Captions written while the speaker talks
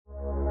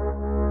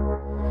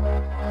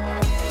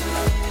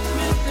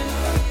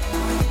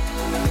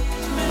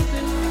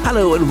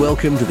Hello and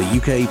welcome to the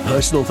UK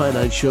Personal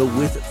Finance Show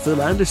with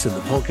Phil Anderson, the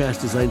podcast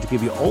designed to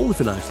give you all the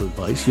financial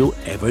advice you'll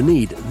ever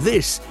need.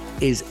 This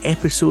is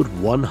episode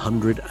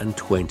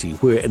 120,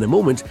 where in a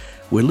moment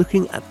we're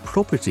looking at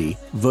property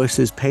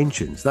versus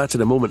pensions. That's in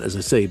a moment, as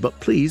I say, but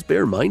please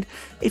bear in mind,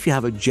 if you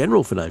have a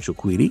general financial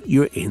query,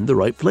 you're in the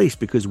right place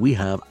because we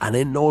have an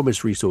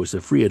enormous resource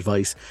of free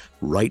advice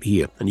right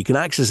here. And you can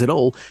access it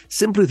all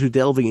simply through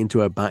delving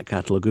into our back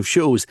catalogue of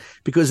shows,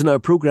 because in our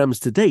programmes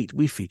to date,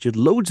 we've featured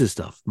loads of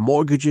stuff: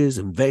 mortgages,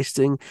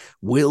 investing,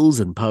 wills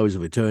and powers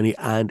of attorney,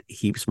 and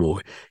heaps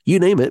more. You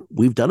name it,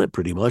 we've done it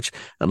pretty much.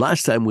 And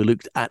last time we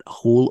looked at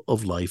whole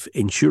of life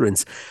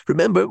insurance.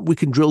 Remember, we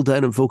can drill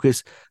down and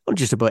focus on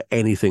just about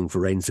anything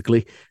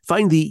forensically.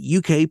 Find the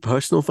UK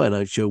Personal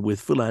Finance Show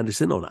with Phil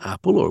Anderson on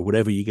Apple or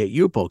wherever you get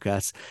your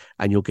podcasts,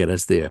 and you'll get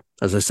us there.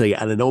 As I say,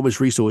 an enormous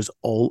resource,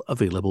 all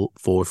available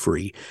for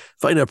free.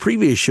 Find our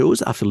previous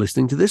shows after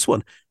listening to this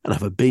one and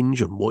have a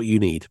binge on what you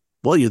need.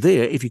 While you're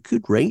there, if you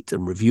could rate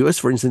and review us,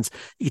 for instance,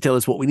 you can tell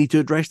us what we need to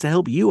address to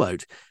help you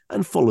out,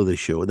 and follow the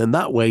show. And then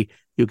that way,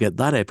 you'll get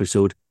that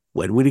episode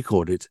when we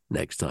record it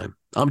next time.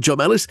 I'm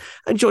John Ellis,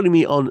 and joining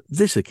me on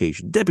this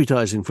occasion,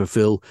 deputising for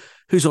Phil,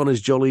 who's on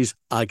his jollies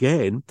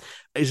again,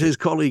 is his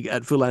colleague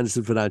at Phil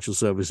Anderson Financial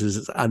Services.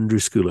 It's Andrew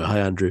Scouller. Hi,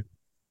 Andrew.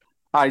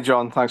 Hi,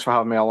 John. Thanks for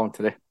having me along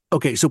today.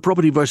 Okay, so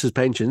property versus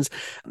pensions.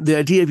 The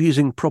idea of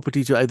using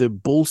property to either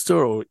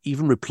bolster or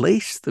even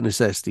replace the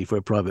necessity for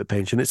a private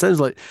pension. It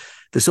sounds like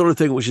the sort of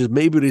thing which is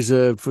maybe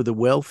reserved for the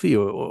wealthy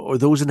or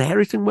those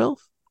inheriting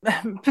wealth.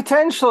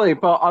 Potentially,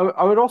 but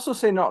I would also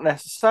say not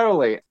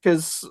necessarily,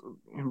 because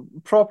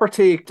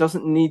property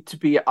doesn't need to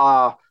be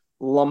a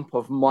lump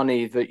of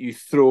money that you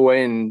throw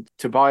in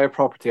to buy a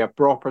property. A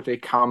property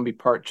can be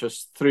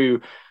purchased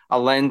through a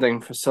lending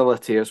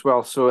facility as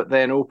well. So it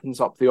then opens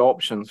up the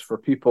options for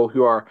people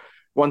who are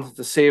wanting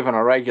to save on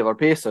a regular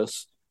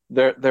basis.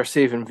 They're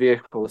saving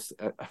vehicles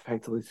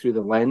effectively through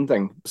the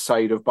lending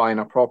side of buying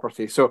a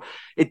property. So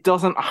it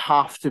doesn't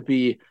have to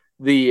be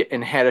the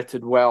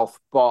inherited wealth,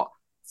 but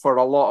for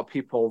a lot of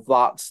people,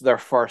 that's their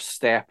first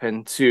step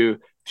into,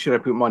 should I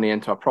put money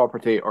into a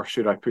property or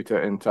should I put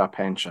it into a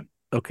pension?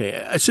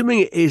 Okay, assuming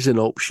it is an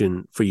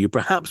option for you,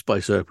 perhaps by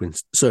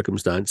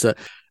circumstance,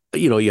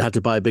 you had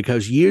to buy a big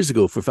house years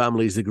ago for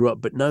families that grew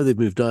up, but now they've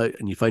moved out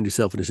and you find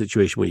yourself in a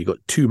situation where you've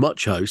got too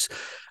much house.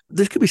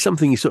 There could be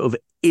something you sort of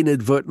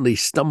inadvertently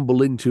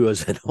stumble into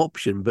as an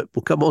option, but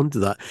we'll come on to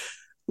that.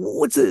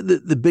 What's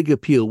the big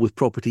appeal with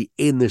property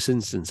in this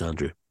instance,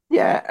 Andrew?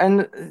 Yeah,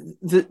 and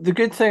the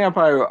good thing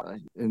about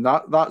in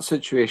that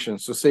situation,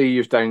 so say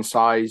you've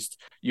downsized,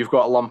 you've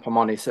got a lump of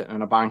money sitting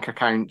in a bank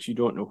account, you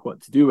don't know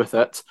what to do with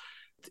it.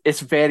 It's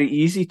very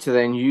easy to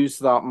then use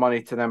that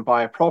money to then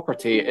buy a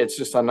property. It's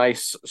just a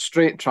nice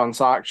straight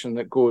transaction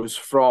that goes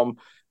from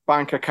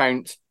bank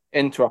account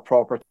into a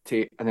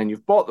property, and then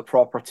you've bought the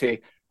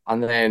property,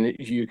 and then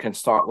you can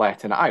start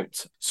letting it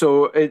out.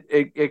 So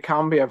it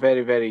can be a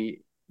very,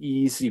 very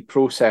easy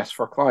process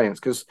for clients,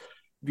 because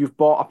if you've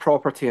bought a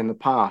property in the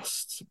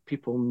past,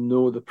 people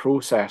know the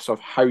process of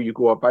how you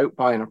go about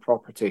buying a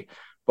property.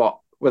 But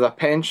with a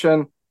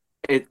pension,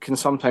 it can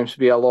sometimes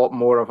be a lot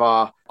more of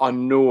a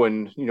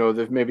unknown.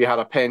 They've maybe had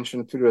a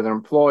pension through their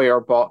employer,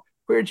 but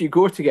where do you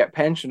go to get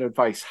pension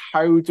advice?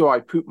 How do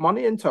I put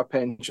money into a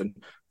pension?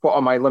 What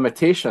are my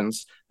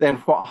limitations? Then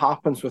what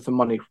happens with the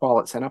money while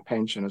it's in a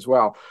pension as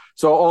well?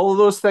 So all of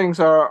those things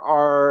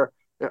are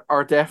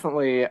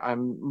definitely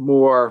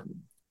more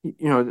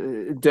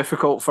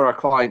difficult for a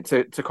client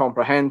to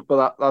comprehend,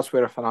 but that's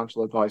where a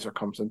financial advisor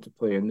comes into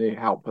play, and they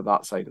help with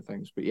that side of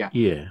things. But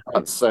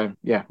that's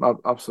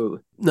absolutely.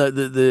 No,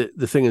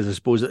 the thing is, I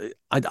suppose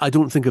I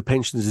don't think of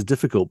pensions as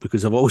difficult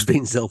because I've always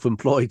been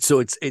self-employed, so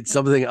it's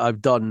something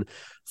I've done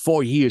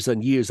for years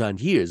and years and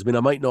years. I mean,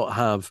 I might not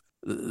have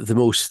the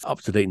most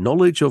up-to-date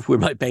knowledge of where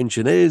my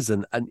pension is,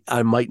 and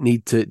I might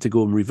need to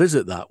go and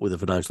revisit that with a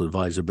financial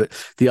advisor. But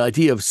the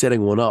idea of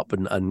setting one up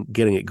and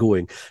getting it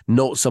going,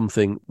 not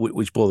something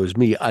which bothers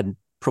me, and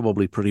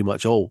probably pretty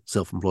much all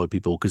self-employed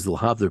people, because they'll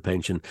have their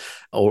pension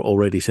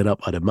already set up,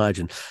 I'd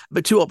imagine.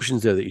 But two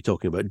options there that you're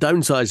talking about,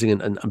 downsizing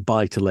and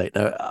buy-to-let.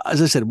 Now,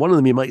 as I said, one of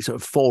them you might sort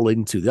of fall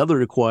into. The other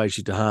requires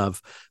you to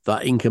have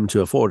that income to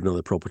afford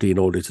another property in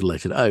order to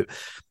let it out.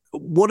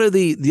 What are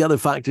the other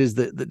factors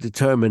that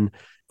determine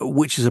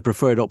which is a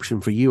preferred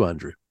option for you,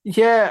 Andrew?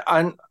 Yeah,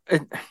 and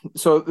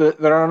so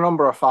there are a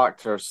number of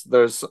factors.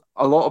 There's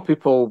a lot of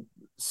people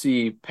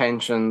see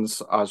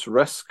pensions as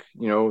risk.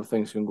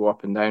 Things can go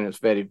up and down. It's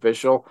very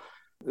visual.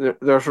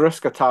 There's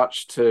risk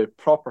attached to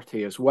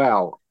property as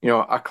well.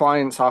 A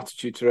client's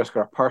attitude to risk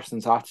or a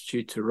person's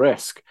attitude to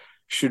risk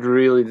should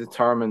really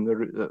determine the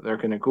route that they're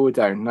going to go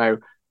down. Now,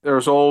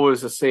 there's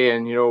always a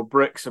saying,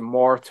 bricks and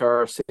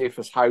mortar,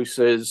 safest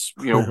houses,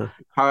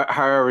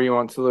 however you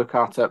want to look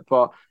at it.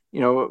 But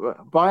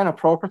buying a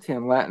property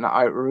and letting it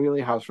out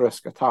really has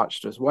risk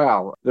attached as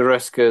well. The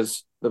risk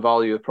is the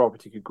value of the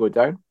property could go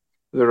down.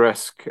 The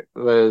risk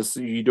is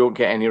you don't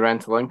get any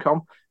rental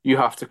income. You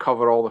have to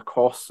cover all the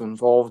costs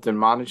involved in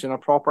managing a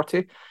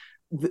property.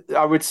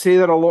 I would say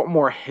they're a lot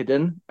more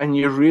hidden, and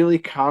you really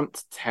can't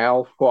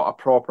tell what a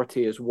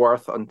property is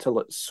worth until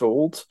it's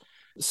sold.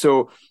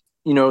 So,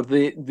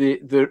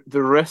 the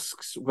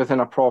risks within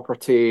a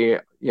property,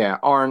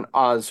 aren't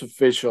as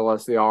visual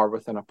as they are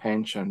within a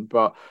pension.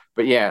 But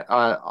yeah,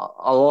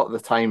 a lot of the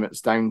time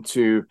it's down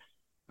to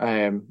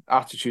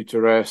attitude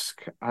to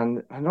risk,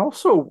 and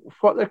also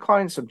what the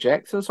client's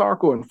objectives are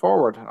going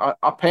forward.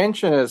 A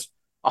pension is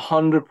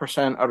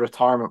 100% a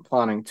retirement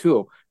planning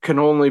tool, can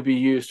only be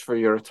used for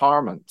your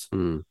retirement.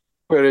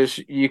 Whereas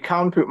you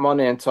can put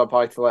money into a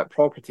buy-to-let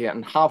property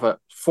and have it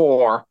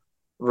for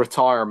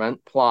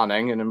retirement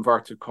planning, in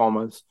inverted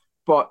commas,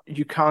 but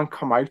you can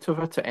come out of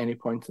it at any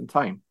point in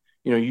time.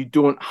 You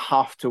don't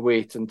have to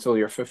wait until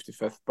your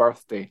 55th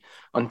birthday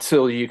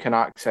until you can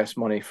access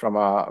money from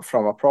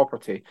a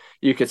property.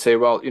 You could say,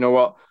 well, you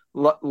know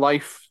what,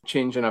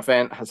 life-changing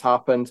event has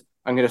happened.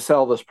 I'm going to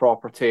sell this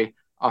property.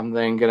 I'm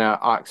then going to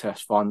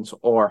access funds,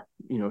 or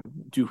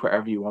do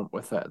whatever you want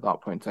with it at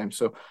that point in time.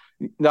 So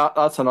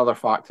that's another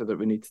factor that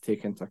we need to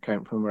take into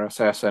account when we're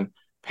assessing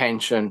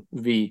pension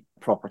v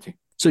property.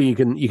 So you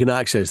can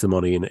access the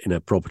money in a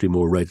property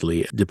more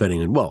readily,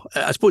 depending on, well,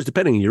 I suppose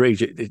depending on your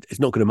age, it's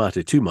not going to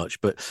matter too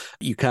much, but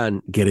you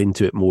can get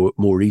into it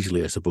more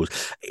easily, I suppose.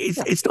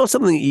 It's not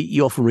something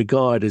you often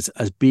regard as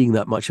being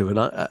that much of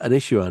an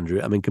issue, Andrew.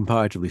 I mean,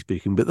 comparatively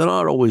speaking, but there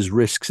are always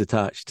risks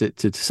attached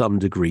to some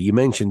degree. You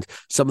mentioned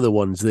some of the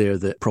ones there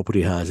that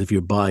property has if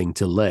you're buying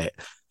to let.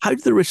 How do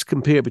the risks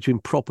compare between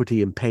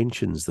property and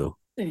pensions, though?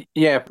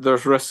 Yeah,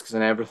 there's risks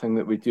in everything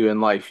that we do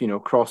in life.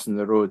 Crossing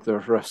the road,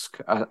 there's risk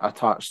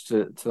attached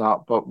to that.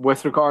 But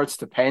with regards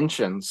to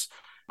pensions,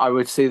 I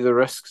would say the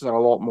risks are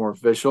a lot more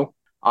visual,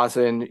 as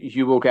in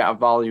you will get a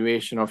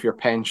valuation of your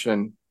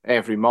pension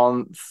every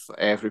month,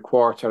 every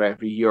quarter,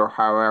 every year,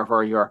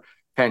 however your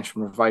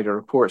pension provider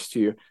reports to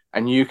you,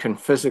 and you can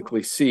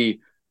physically see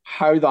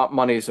how that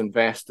money is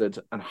invested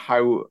and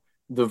how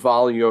the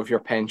value of your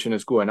pension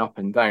is going up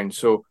and down.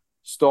 So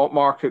stock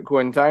market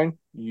going down,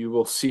 you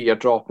will see a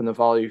drop in the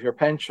value of your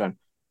pension.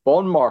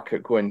 Bond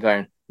market going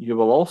down, you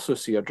will also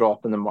see a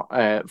drop in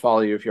the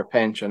value of your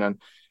pension. And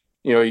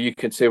you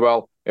could say,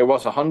 well, it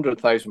was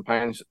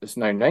 £100,000, it's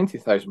now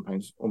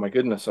 £90,000. Oh my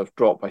goodness, I've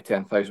dropped by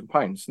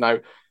 £10,000. Now,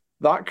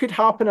 that could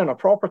happen in a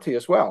property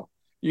as well.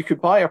 You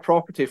could buy a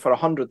property for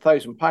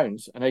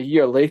 £100,000, and a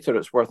year later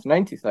it's worth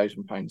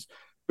 £90,000.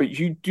 But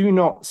you do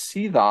not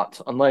see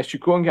that unless you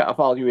go and get a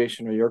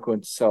valuation or you're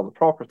going to sell the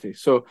property.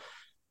 So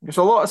there's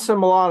a lot of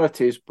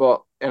similarities,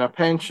 but in a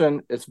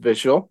pension, it's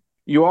visual.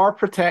 You are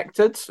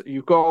protected.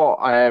 You've got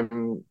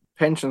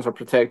pensions are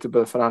protected by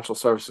the Financial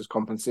Services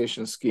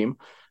Compensation Scheme.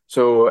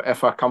 So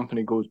if a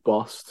company goes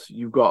bust,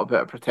 you've got a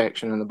bit of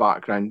protection in the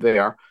background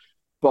there.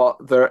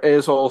 But there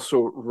is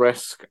also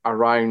risk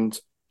around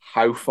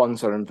how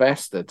funds are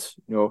invested.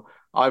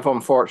 I've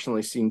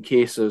unfortunately seen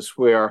cases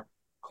where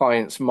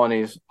clients'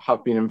 monies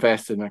have been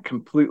invested in a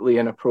completely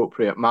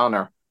inappropriate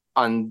manner,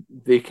 and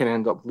they can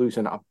end up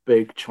losing a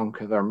big chunk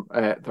of their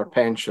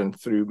pension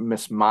through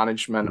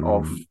mismanagement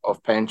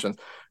of pensions.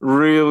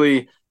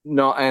 Really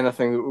not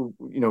anything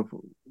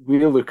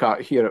we look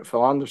at here at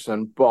Phil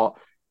Anderson, but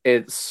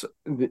it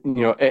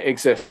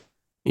exists.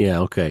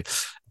 Yeah, okay.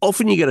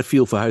 Often you get a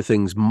feel for how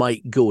things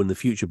might go in the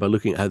future by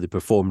looking at how they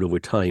performed over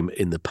time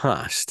in the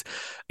past.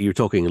 You're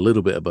talking a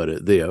little bit about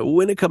it there.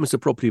 When it comes to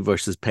property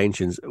versus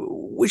pensions,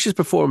 which has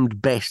performed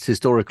best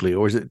historically,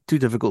 or is it too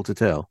difficult to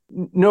tell?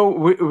 No,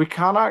 we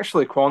can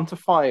actually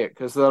quantify it,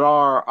 because there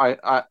are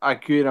a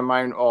good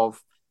amount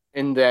of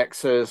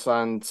indexes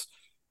and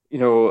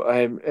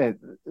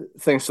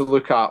things to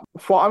look at.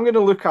 What I'm going to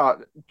look at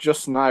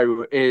just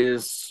now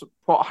is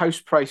what house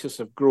prices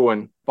have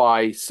grown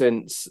by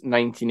since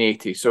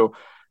 1980. So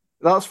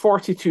that's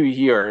 42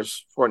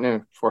 years,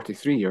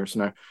 43 years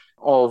now,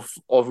 of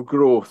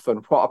growth,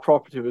 and what a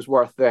property was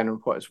worth then and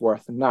what it's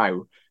worth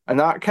now. And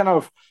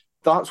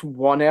that's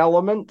one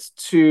element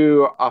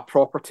to a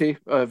property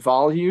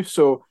value.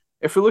 So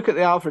if we look at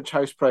the average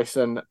house price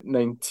in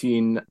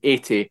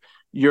 1980,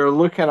 you're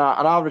looking at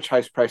an average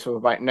house price of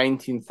about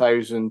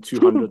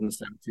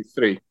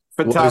 19,273.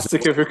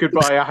 Fantastic if we could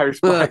buy a house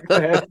back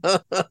then.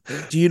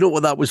 Do you know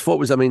what that was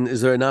for? I mean,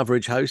 is there an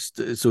average house?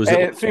 So is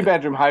it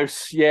 3-bedroom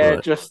house? Yeah,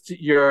 right. Just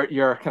your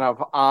kind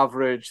of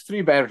average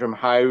 3-bedroom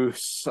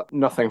house,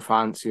 nothing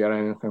fancy or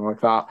anything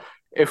like that.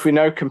 If we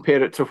now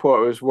compare it to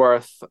what it was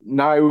worth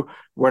now,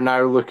 we're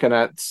now looking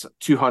at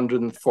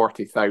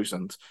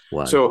 240,000.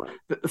 Wow. So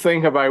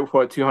think about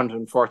what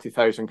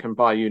 240,000 can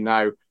buy you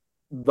now.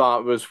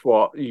 That was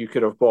what you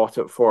could have bought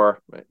it for,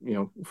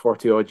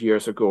 40 odd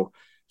years ago.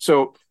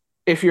 So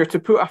if you're to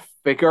put a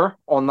figure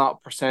on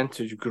that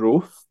percentage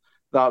growth,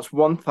 that's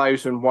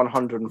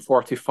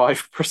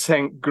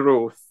 1,145%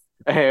 growth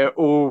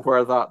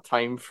over that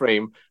time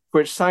frame,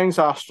 which sounds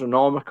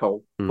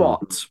astronomical.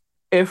 But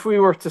if we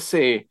were to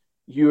say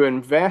you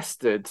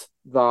invested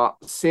that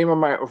same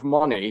amount of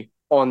money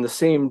on the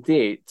same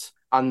date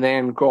and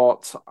then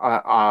got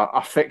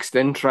a fixed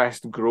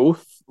interest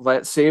growth,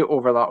 let's say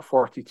over that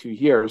 42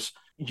 years,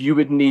 you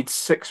would need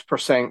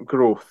 6%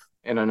 growth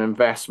in an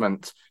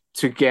investment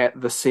to get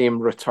the same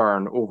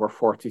return over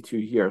 42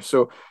 years.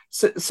 So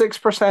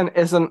 6%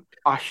 isn't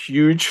a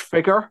huge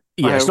figure.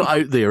 Yeah, it's not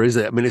out there, is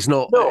it? I mean, it's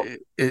not. No.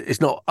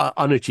 It's not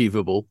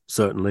unachievable,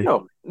 certainly.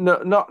 No,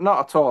 not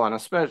at all. And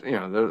especially,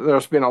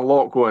 there's been a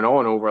lot going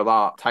on over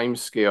that time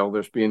scale.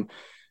 There's been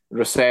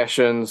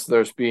recessions,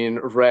 there's been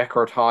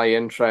record high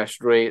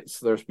interest rates,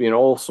 there's been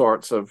all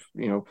sorts of,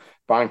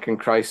 banking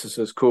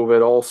crises,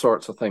 COVID, all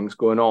sorts of things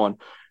going on.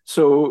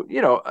 So,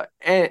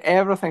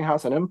 everything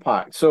has an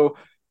impact. So,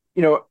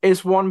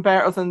 is one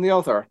better than the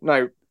other?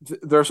 Now,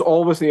 there's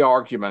always the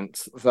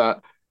argument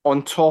that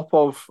on top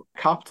of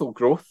capital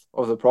growth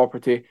of the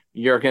property,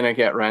 you're going to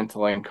get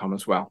rental income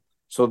as well.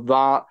 So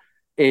that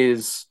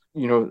is,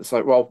 it's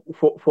like, well,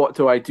 what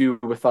do I do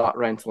with that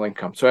rental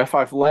income? So if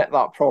I've let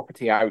that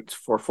property out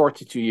for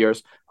 42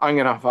 years, I'm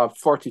going to have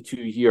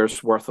 42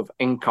 years worth of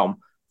income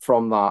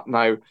from that.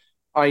 Now,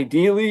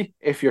 ideally,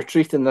 if you're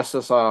treating this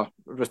as a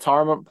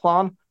retirement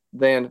plan,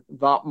 then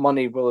that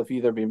money will have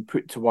either been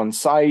put to one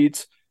side,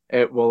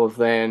 it will have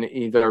then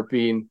either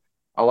been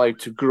allowed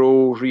to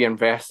grow,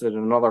 reinvested in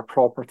another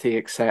property,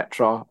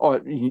 etc.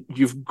 Or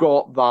you've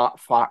got that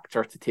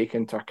factor to take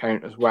into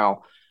account as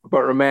well.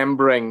 But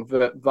remembering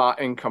that that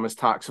income is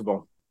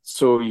taxable,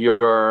 so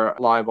you're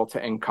liable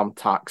to income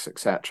tax,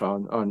 etc.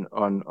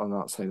 on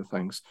that side of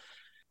things.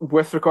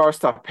 With regards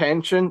to a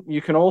pension,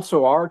 you can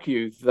also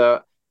argue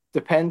that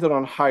depending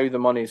on how the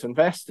money is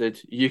invested,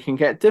 you can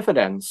get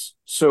dividends.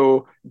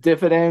 So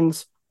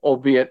dividends,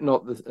 albeit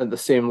not at the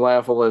same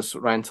level as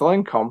rental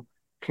income,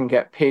 can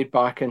get paid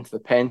back into the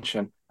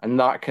pension, and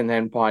that can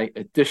then buy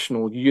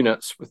additional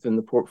units within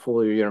the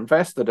portfolio you're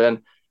invested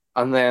in,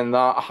 and then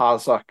that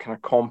has a kind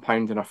of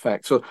compounding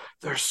effect. So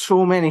there's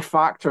so many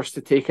factors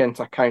to take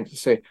into account to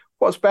say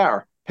what's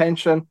better,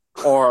 pension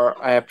or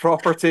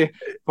property.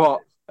 But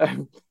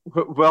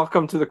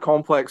welcome to the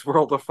complex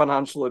world of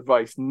financial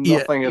advice.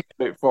 Nothing is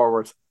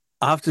straightforward.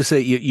 I have to say,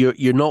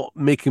 you're not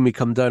making me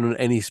come down on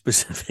any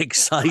specific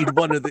side,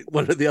 one or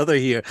the other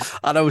here.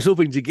 And I was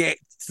hoping to get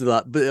to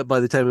that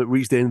by the time it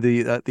reached the end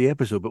of the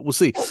episode, but we'll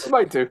see. We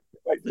might do.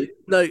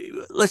 Now,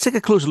 let's take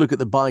a closer look at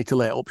the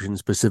buy-to-let option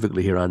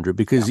specifically here, Andrew,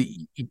 because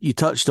you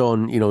touched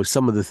on,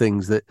 some of the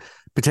things that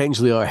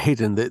potentially are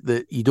hidden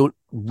that you don't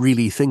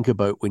really think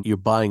about when you're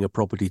buying a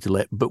property to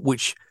let, but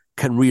which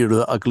can rear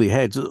the ugly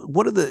heads.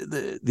 What are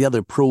the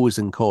other pros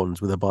and cons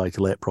with a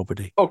buy-to-let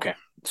property? Okay.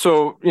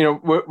 So,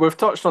 we've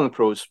touched on the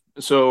pros.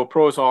 So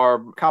pros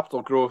are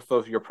capital growth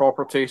of your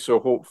property. So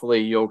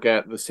hopefully you'll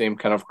get the same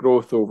kind of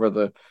growth over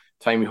the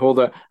time you hold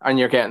it, and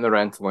you're getting the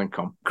rental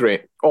income.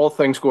 Great. All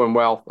things going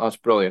well. That's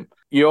brilliant.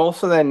 You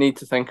also then need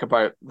to think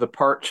about the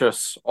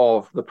purchase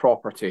of the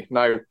property.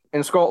 Now,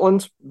 in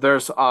Scotland,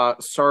 there's a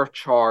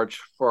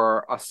surcharge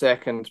for a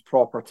second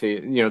property,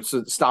 it's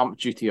stamp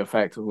duty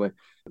effectively.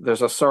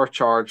 There's a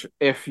surcharge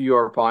if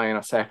you're buying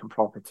a second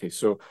property,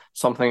 so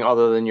something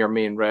other than your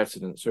main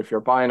residence. So if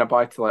you're buying a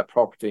buy-to-let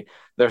property,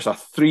 there's a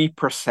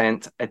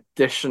 3%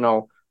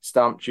 additional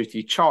stamp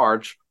duty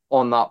charge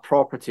on that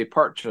property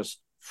purchase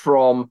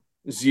from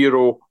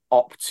zero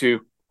up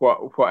to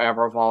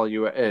whatever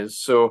value it is.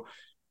 So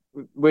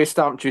the way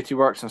stamp duty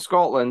works in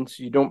Scotland,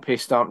 you don't pay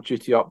stamp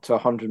duty up to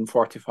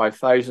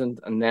 145,000,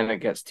 and then it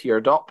gets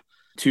tiered up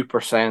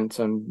 2%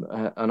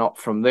 and up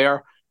from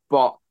there.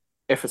 But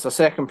if it's a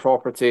second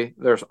property,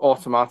 there's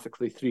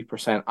automatically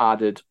 3%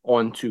 added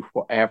onto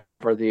whatever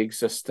the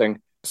existing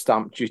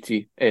stamp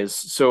duty is.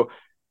 So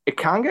it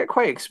can get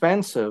quite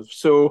expensive.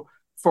 So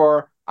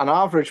for an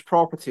average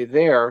property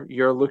there,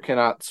 you're looking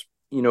at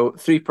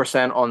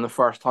 3% on the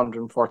first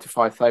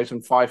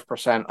 145,000,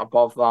 5%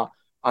 above that,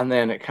 and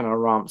then it kind of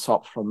ramps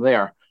up from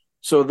there.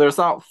 So there's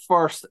that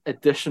first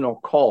additional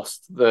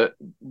cost that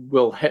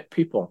will hit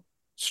people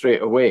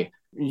straight away.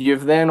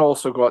 You've then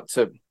also got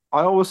to,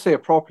 I always say a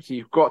property,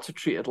 you've got to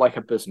treat it like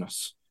a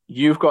business.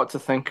 You've got to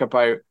think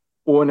about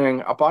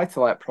owning a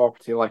buy-to-let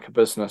property like a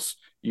business.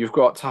 You've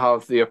got to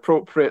have the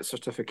appropriate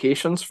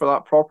certifications for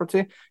that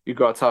property. You've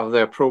got to have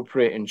the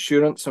appropriate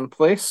insurance in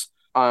place.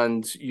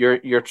 And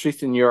you're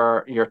treating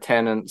your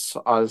tenants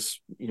as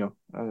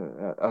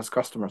as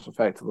customers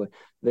effectively.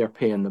 They're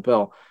paying the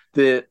bill.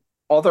 The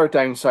other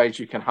downside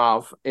you can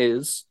have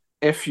is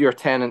if your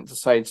tenant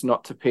decides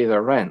not to pay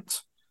their rent,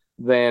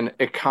 then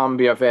it can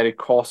be a very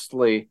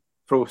costly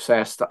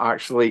process to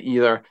actually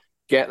either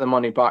get the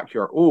money back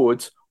you're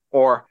owed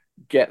or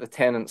get the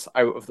tenants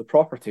out of the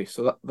property.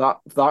 So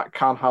that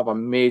can have a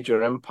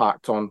major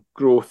impact on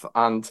growth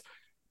and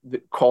the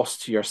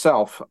cost to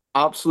yourself.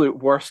 Absolute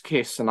worst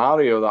case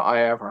scenario that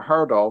I ever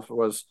heard of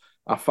was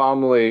a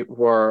family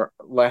were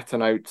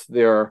letting out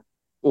their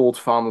old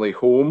family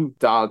home.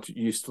 Dad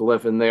used to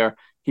live in there.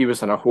 He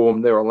was in a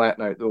home. They were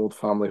letting out the old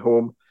family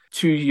home.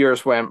 2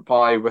 years went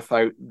by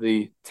without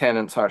the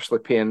tenants actually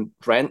paying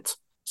rent.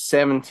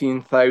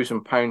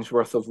 £17,000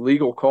 worth of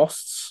legal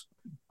costs.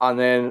 And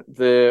then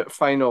the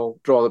final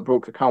straw that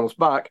broke the camel's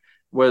back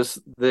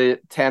was the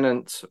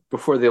tenant,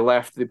 before they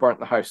left, they burnt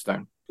the house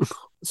down.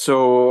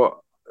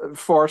 So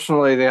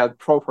fortunately, they had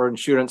proper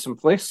insurance in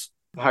place.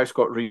 The house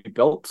got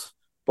rebuilt,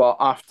 But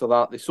after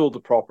that, they sold the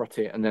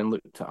property and then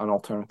looked at an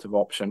alternative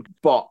option.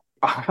 But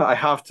I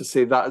have to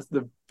say that is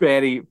the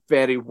very,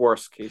 very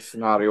worst case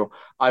scenario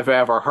I've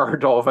ever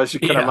heard of, as you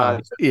can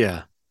imagine.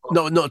 Yeah.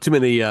 Not too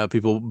many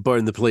people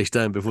burn the place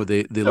down before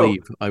they No,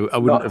 leave. I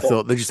wouldn't have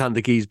thought. They just hand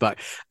the keys back.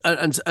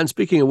 And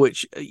speaking of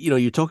which,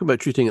 you're talking about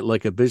treating it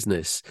like a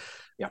business.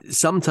 Yeah.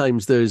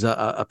 Sometimes there's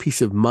a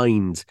peace of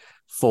mind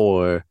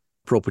for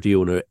property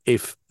owner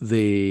if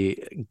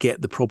they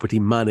get the property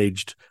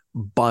managed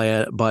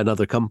by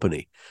another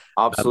company.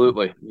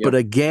 Absolutely. But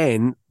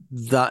again,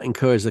 that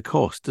incurs a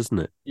cost, doesn't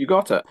it? You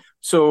got it.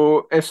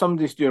 So if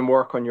somebody's doing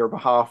work on your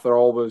behalf, they're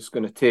always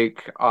going to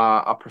take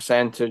a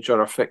percentage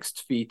or a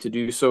fixed fee to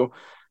do so.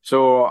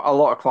 So a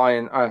lot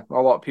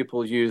of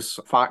people use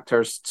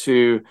factors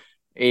to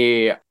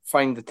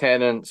find the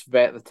tenants,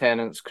 vet the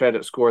tenants,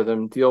 credit score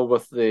them, deal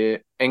with the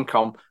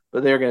income,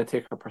 but they're going to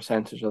take a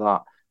percentage of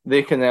that.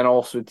 They can then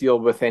also deal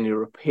with any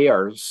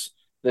repairs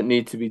that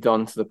need to be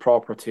done to the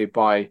property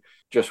by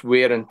just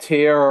wear and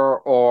tear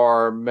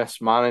or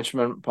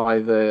mismanagement by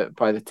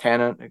the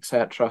tenant,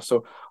 etc.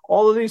 So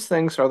all of these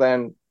things are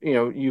then,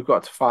 you've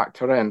got to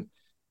factor in.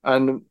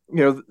 And,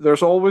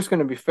 there's always going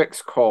to be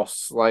fixed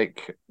costs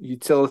like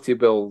utility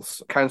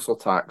bills, council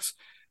tax,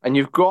 and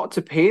you've got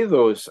to pay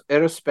those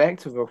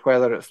irrespective of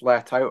whether it's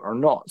let out or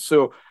not.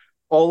 So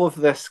all of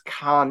this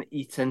can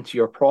eat into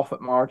your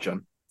profit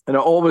margin. And it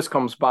always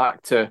comes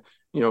back to,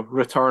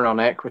 return on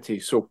equity.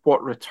 So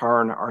what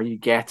return are you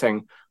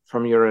getting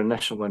from your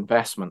initial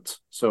investment?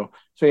 So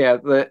yeah,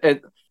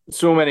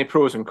 so many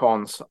pros and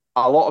cons.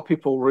 A lot of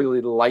people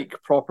really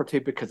like property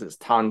because it's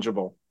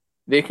tangible.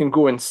 They can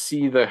go and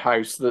see the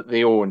house that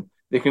they own.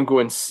 They can go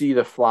and see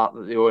the flat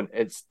that they own.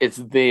 It's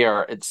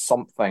there. It's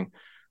something.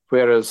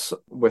 Whereas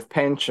with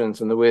pensions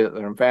and the way that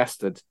they're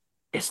invested,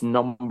 it's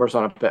numbers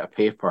on a bit of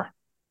paper.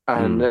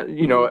 And,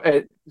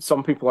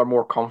 some people are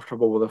more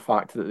comfortable with the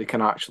fact that they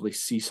can actually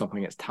see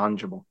something that's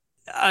tangible.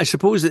 I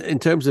suppose in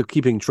terms of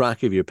keeping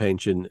track of your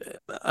pension,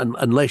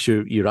 unless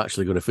you're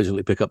actually going to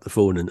physically pick up the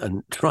phone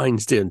and try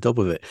and stay on top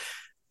of it,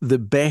 the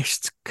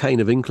best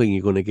kind of inkling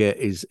you're going to get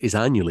is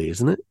annually,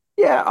 isn't it?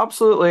 Yeah,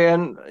 absolutely.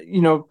 And,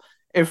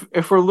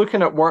 if we're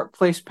looking at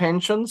workplace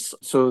pensions,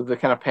 so the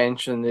kind of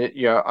pension that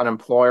an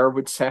employer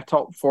would set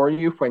up for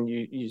you when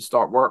you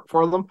start work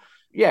for them,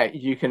 yeah,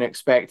 you can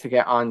expect to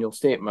get annual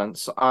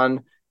statements.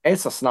 And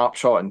it's a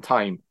snapshot in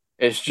time.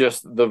 It's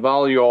just the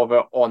value of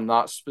it on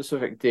that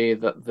specific day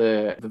that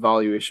the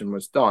valuation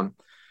was done.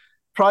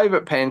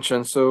 Private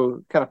pension,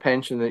 so kind of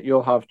pension that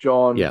you'll have,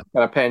 John, yeah,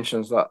 kind of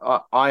pensions that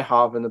I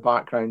have in the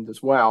background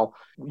as well.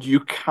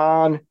 You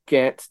can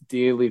get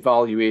daily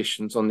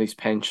valuations on these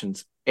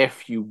pensions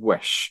if you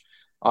wish.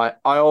 I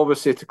always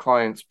say to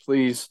clients,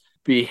 please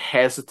be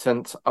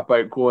hesitant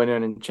about going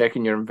in and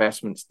checking your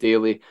investments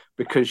daily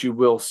because you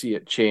will see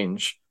it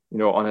change,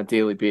 on a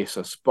daily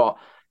basis. But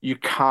you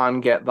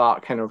can get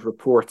that kind of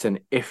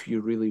reporting if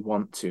you really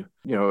want to.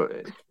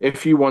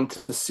 If you want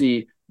to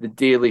see the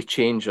daily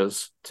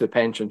changes to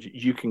pensions,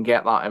 you can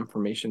get that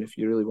information if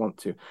you really want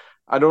to.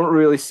 I don't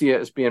really see it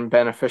as being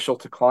beneficial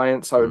to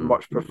clients. I would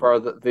much prefer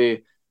that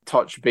they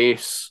touch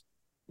base,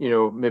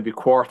 maybe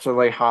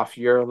quarterly, half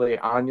yearly,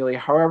 annually,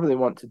 however they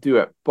want to do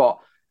it. But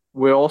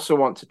we also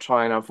want to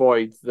try and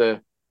avoid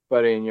the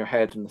burying your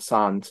head in the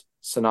sand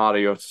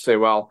scenario to say,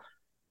 well,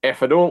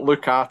 if I don't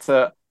look at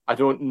it, I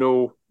don't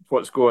know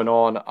what's going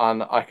on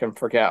and I can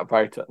forget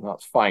about it and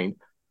that's fine.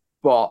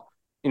 But,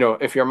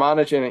 if you're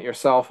managing it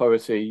yourself, I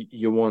would say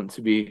you want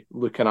to be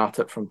looking at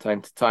it from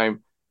time to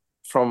time.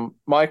 From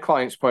my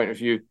client's point of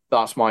view,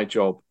 that's my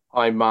job.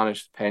 I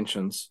manage the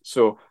pensions.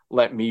 So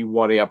let me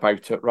worry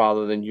about it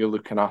rather than you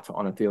looking at it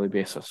on a daily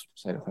basis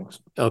side of things.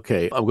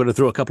 Okay, I'm going to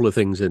throw a couple of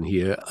things in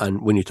here.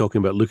 And when you're talking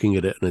about looking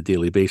at it on a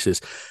daily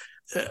basis,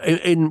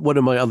 in one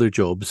of my other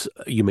jobs,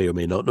 you may or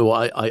may not know,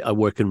 I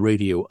work in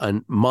radio,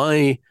 and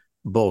my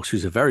boss,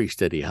 who's a very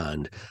steady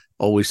hand,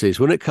 always says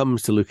when it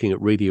comes to looking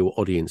at radio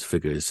audience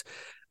figures,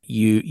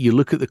 you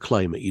look at the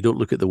climate, you don't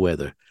look at the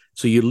weather.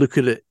 So you look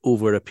at it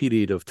over a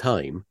period of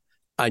time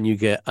and you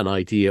get an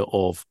idea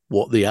of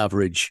what the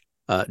average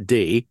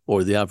day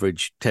or the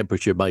average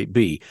temperature might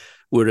be.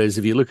 Whereas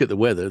if you look at the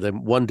weather,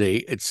 then one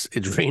day it's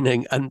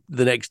raining and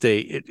the next day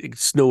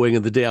it's snowing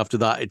and the day after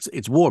that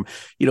it's warm.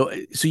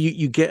 So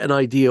you get an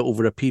idea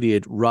over a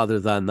period rather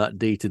than that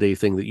day-to-day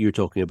thing that you're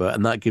talking about,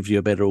 and that gives you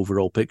a better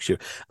overall picture.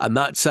 And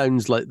that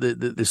sounds like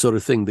the sort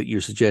of thing that you're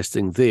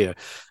suggesting there.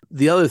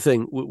 The other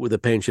thing with a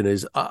pension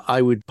is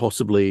I would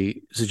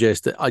possibly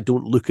suggest that I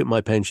don't look at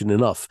my pension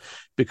enough,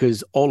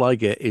 because all I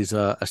get is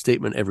a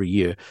statement every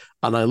year,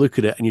 and I look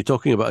at it, and you're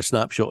talking about a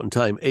snapshot in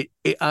time.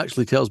 It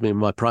actually tells me in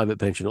my private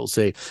pension, it'll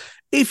say,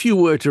 if you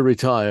were to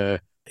retire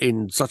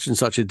in such and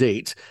such a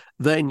date,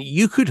 then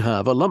you could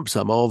have a lump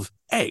sum of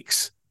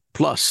X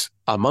plus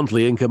a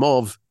monthly income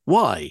of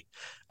Y.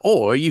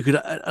 Or you could,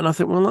 and I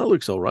think, well, that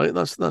looks all right.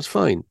 That's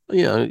fine.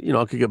 Yeah,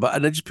 I could get back,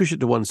 and I just push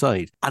it to one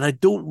side. And I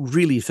don't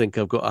really think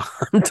I've got a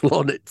handle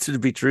on it, to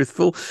be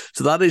truthful.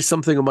 So that is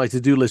something on my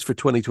to-do list for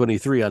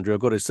 2023, Andrew, I've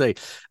got to say.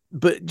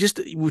 But just,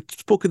 we've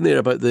spoken there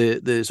about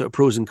the sort of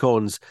pros and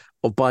cons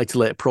of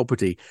buy-to-let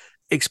property.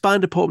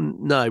 Expand upon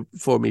now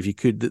for me, if you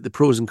could, the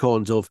pros and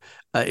cons of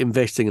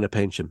investing in a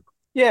pension.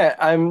 Yeah,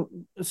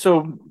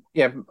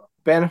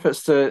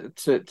 benefits to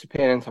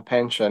paying into a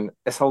pension.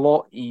 It's a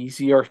lot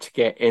easier to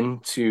get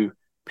into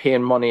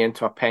paying money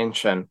into a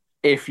pension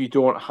if you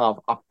don't have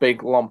a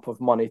big lump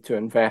of money to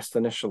invest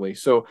initially.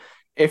 So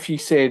if you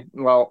say,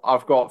 well,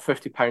 I've got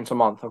 £50 a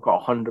month, I've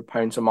got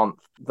 £100 a month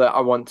that I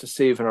want to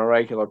save on a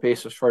regular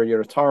basis for your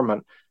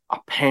retirement, a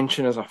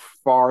pension is a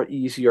far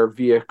easier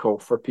vehicle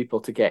for people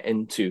to get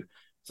into.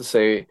 To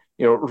say,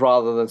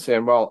 rather than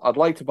saying, well, I'd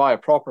like to buy a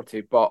property,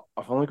 but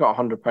I've only got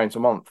 £100 a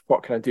month.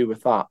 What can I do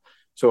with that?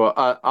 So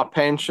a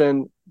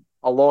pension,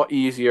 a lot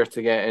easier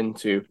to get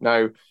into.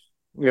 Now,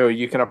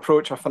 you can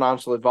approach a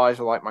financial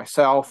advisor like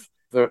myself.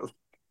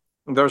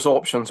 There's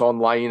options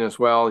online as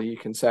well. You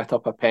can set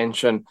up a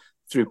pension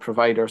through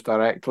providers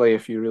directly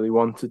if you really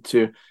wanted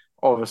to.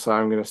 Obviously,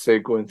 I'm going to say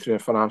going through a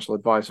financial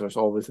advisor is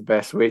always the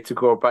best way to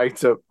go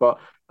about it, but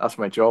that's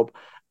my job.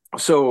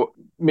 So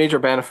major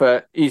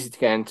benefit, easy to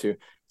get into.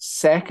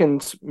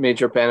 Second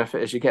major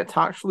benefit is you get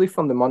tax relief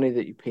on the money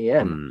that you pay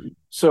in.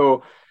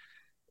 So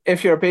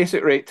if you're a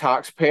basic rate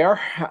taxpayer,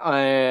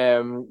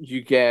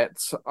 you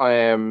get,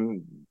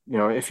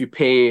 if you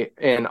pay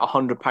in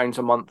 £100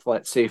 a month,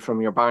 let's say, from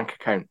your bank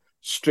account,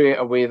 straight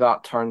away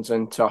that turns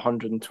into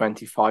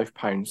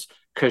 £125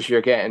 because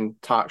you're getting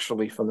tax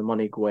relief on the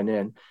money going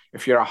in.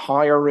 If you're a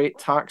higher rate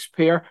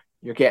taxpayer,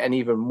 you're getting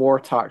even more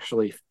tax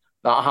relief.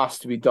 That has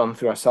to be done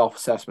through a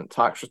self-assessment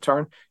tax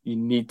return. You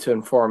need to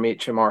inform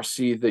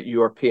HMRC that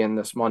you are paying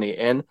this money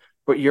in,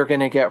 but you're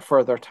going to get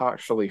further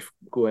tax relief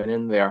going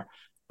in there.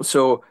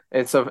 So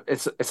it's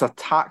a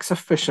tax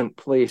efficient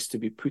place to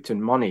be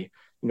putting money.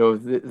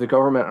 The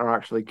government are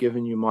actually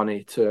giving you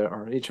money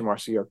or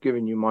HMRC are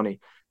giving you money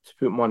to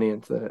put money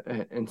into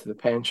the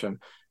pension.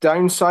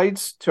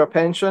 Downsides to a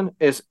pension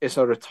is it's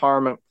a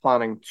retirement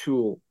planning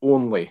tool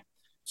only.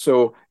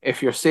 So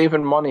if you're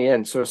saving money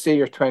in, so say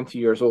you're 20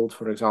 years old,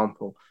 for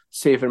example,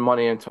 saving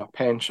money into a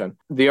pension,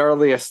 the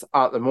earliest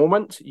at the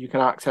moment you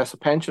can access a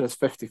pension is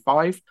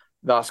 55.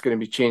 That's going to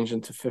be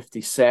changing to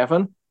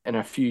 57 in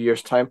a few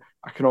years' time.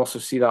 I can also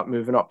see that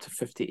moving up to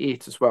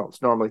 58 as well.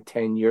 It's normally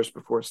 10 years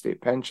before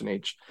state pension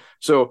age.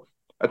 So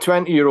a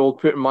 20-year-old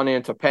putting money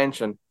into a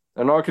pension,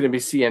 they're not going to be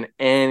seeing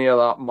any of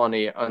that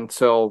money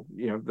until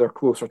they're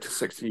closer to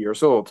 60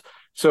 years old.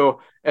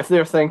 So if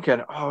they're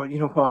thinking,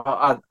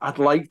 oh, I'd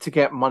like to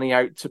get money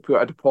out to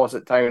put a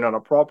deposit down on a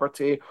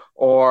property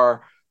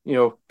or,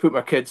 put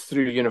my kids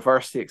through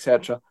university,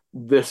 etc.,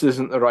 this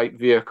isn't the right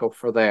vehicle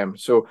for them.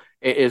 So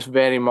it is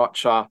very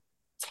much a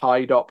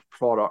tied up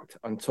product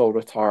until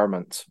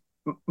retirement.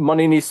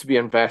 Money needs to be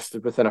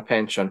invested within a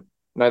pension.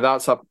 Now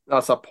that's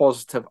a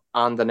positive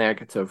and a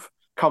negative.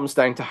 Comes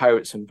down to how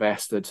it's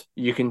invested.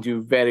 You can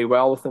do very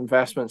well with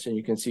investments and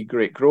you can see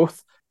great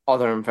growth.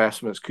 Other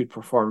investments could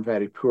perform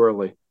very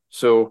poorly.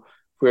 So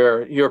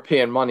where you're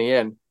paying money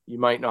in, you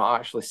might not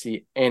actually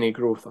see any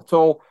growth at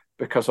all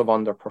because of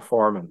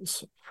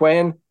underperformance.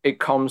 When it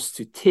comes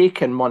to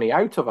taking money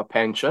out of a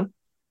pension,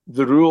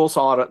 the rules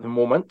are at the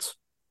moment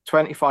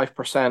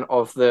 25%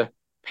 of the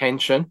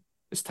pension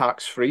is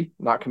tax-free,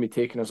 and that can be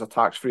taken as a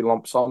tax-free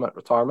lump sum at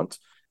retirement.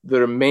 The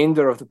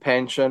remainder of the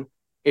pension,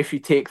 if you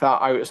take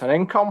that out as an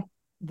income,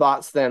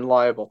 that's then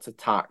liable to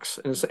tax.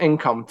 And it's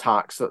income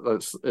tax that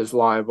is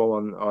liable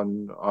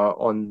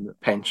on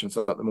pensions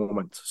at the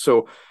moment.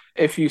 So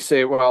if you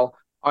say, well,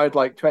 I'd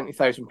like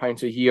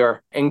 £20,000 a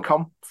year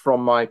income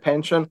from my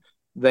pension,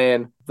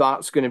 then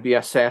that's going to be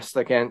assessed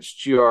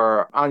against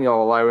your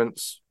annual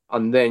allowance,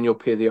 and then you'll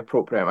pay the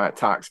appropriate amount of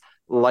tax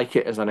like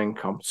it is an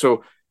income.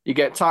 So you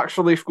get tax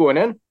relief going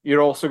in.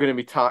 You're also going to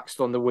be taxed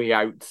on the way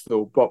out,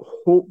 though. But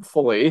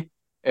hopefully,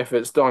 if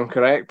it's done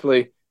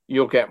correctly,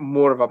 you'll get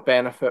more of a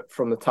benefit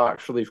from the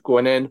tax relief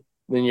going in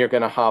than you're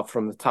going to have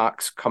from the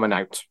tax coming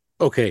out.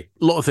 Okay,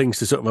 a lot of things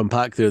to sort of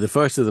unpack there. The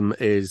first of them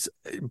is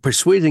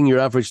persuading your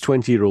average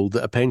 20-year-old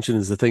that a pension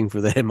is the thing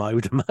for them, I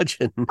would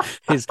imagine,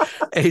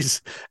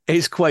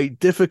 is quite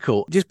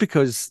difficult, just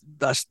because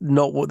that's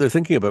not what they're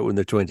thinking about when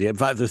they're 20. In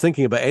fact, if they're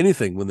thinking about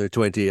anything when they're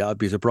 20, I'd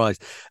be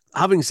surprised.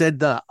 Having said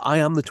that, I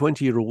am the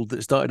 20-year-old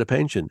that started a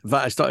pension. In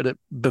fact, I started it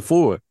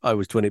before I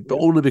was 20, but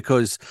only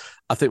because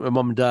I think my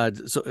mum and dad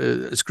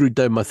screwed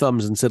down my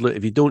thumbs and said, look,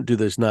 if you don't do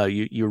this now,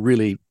 you're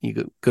going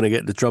to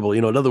get into trouble.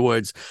 In other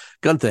words,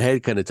 gun to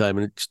head kind of time,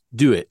 and just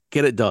do it,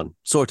 get it done,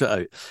 sort it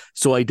out.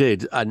 So I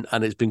did, and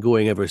it's been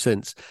going ever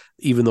since,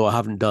 even though I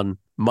haven't done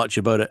much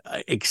about it,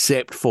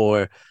 except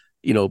for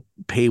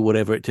pay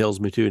whatever it tells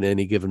me to in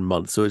any given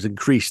month. So it's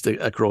increased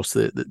across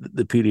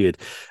the period.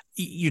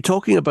 You're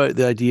talking about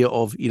the idea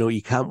of,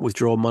 you can't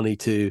withdraw money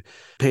to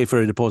pay for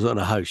a deposit on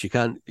a house. You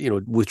can't,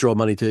 withdraw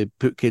money to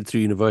put kids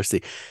through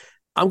university.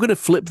 I'm going to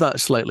flip that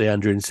slightly,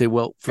 Andrew, and say,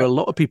 well, for a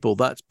lot of people,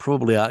 that's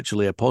probably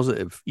actually a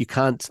positive. You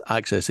can't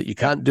access it. You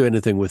can't do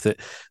anything with it.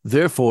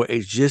 Therefore,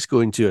 it's just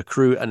going to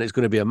accrue and it's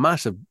going to be a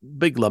massive,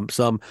 big lump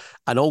sum,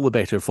 and all the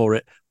better for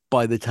it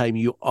by the time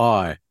you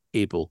are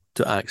able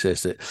to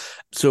access it.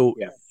 So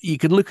you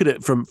can look at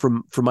it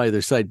from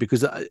either side,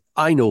 because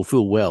I know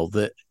full well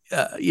that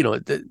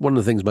one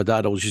of the things my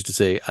dad always used to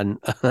say, and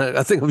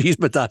I think I've used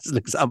my dad as an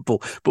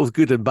example, both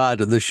good and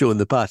bad, on this show in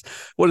the past.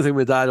 One of the things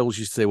my dad always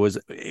used to say was,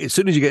 as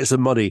soon as you get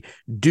some money,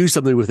 do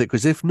something with it,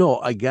 because if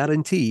not, I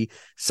guarantee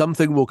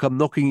something will come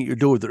knocking at your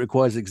door that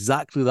requires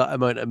exactly that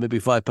amount and maybe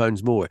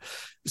 £5 more.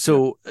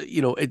 So,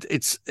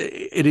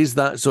 it is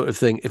that sort of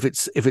thing. If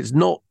it's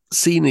not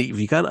seen, if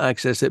you can't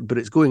access it, but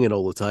it's going in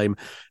all the time,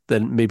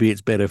 then maybe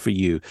it's better for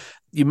you.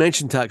 You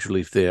mentioned tax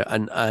relief there,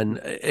 and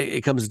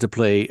it comes into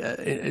play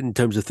in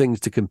terms of things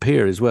to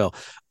compare as well.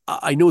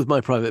 I know with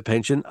my private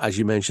pension, as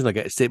you mentioned, I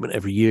get a statement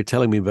every year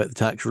telling me about the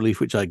tax relief,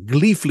 which I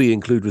gleefully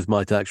include with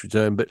my tax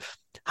return. But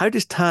how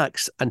does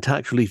tax and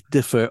tax relief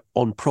differ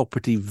on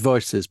property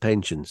versus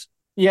pensions?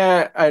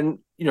 Yeah, and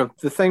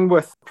the thing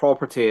with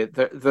property,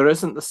 there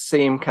isn't the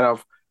same kind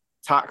of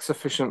tax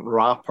efficient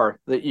wrapper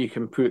that you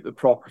can put the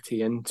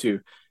property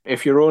into.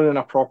 If you're owning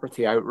a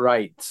property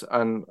outright,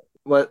 and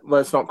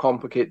let's not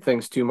complicate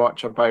things too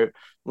much about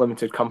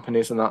limited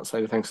companies and that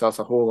side of things, that's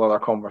a whole other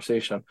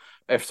conversation.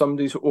 If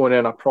somebody's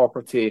owning a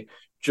property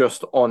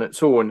just on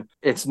its own,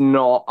 it's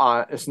not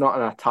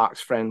in a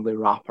tax friendly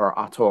wrapper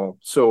at all.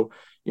 So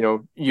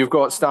you've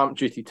got stamp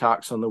duty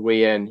tax on the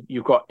way in,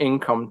 you've got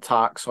income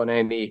tax on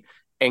any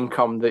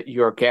income that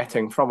you're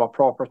getting from a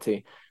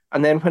property.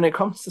 And then when it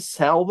comes to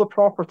sell the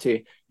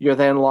property, you're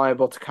then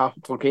liable to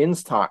capital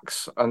gains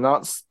tax. And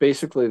that's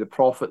basically the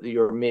profit that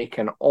you're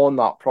making on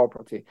that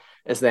property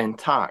is then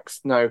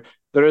taxed. Now,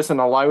 there is an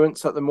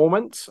allowance at the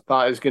moment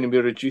that is going to be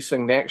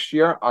reducing next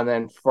year and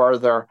then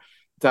further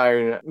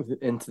down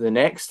into the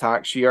next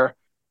tax year.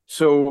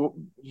 So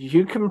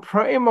you can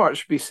pretty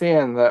much be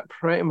saying that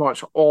pretty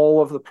much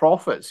all of the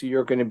profits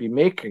you're going to be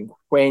making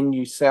when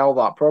you sell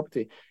that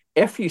property,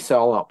 if you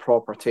sell that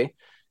property,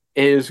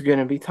 is going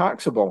to be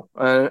taxable.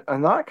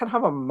 And that can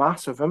have a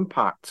massive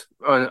impact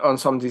on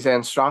somebody's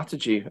end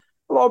strategy.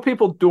 A lot of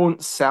people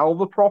don't sell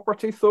the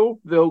property, though.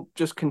 They'll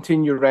just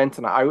continue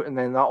renting it out, and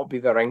then that'll be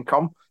their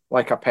income,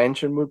 like a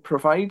pension would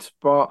provide.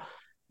 But,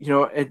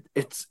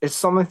 it's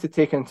something to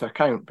take into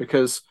account,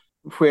 because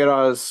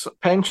whereas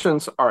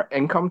pensions are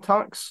income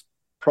tax,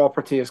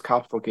 property is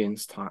capital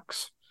gains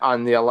tax.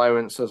 And the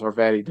allowances are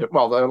the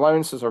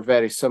allowances are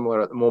very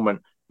similar at the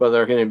moment, but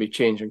they're going to be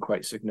changing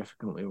quite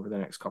significantly over the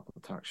next couple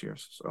of tax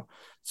years.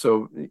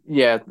 So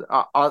yeah,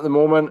 at the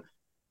moment,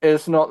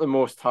 it's not the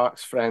most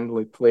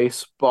tax-friendly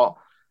place, but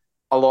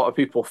a lot of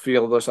people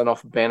feel there's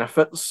enough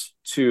benefits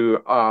to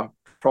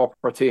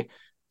property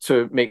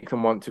to make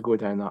them want to go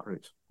down that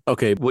route.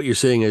 Okay, what you're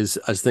saying is,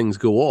 as things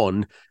go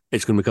on,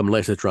 it's going to become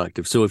less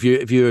attractive. So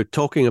if you're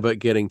talking about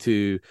getting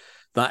to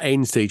that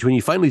end stage, when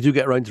you finally do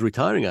get around to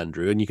retiring,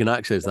 Andrew, and you can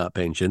access that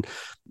pension,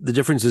 the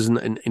difference is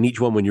in each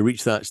one when you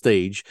reach that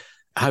stage.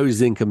 How is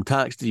the income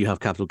tax? Do you have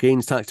capital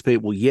gains tax to pay?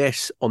 Well,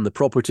 yes, on the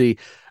property,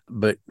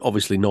 but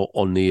obviously not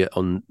on the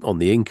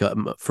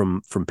income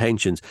from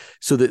pensions.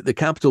 So the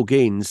capital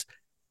gains,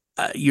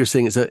 you're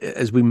saying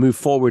as we move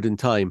forward in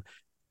time,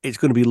 it's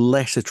going to be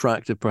less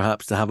attractive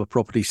perhaps to have a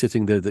property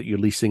sitting there that you're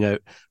leasing out,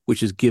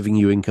 which is giving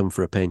you income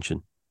for a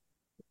pension.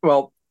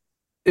 Well,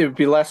 it would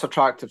be less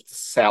attractive to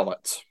sell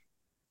it,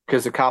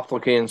 because the capital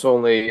gain is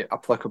only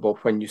applicable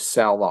when you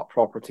sell that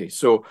property.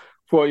 So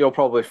what you'll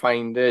probably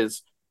find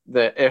is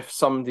that if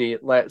somebody,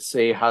 let's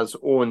say, has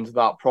owned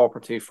that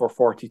property for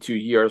 42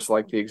 years,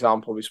 like the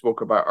example we spoke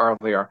about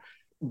earlier,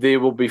 they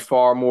will be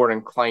far more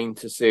inclined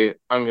to say,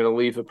 I'm going to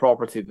leave the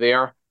property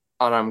there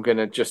and I'm going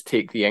to just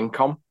take the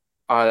income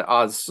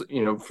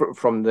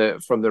from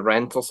the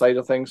rental side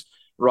of things,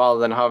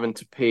 rather than having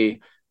to pay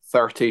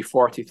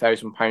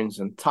 £30,000-40,000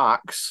 in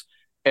tax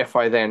if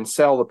I then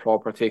sell the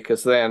property,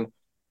 because then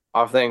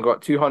I've then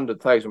got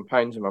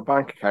 £200,000 in my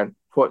bank account.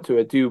 What do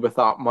I do with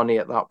that money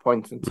at that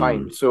point in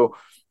time? So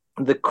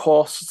the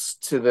costs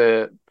to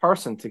the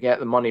person to get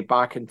the money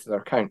back into their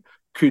account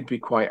could be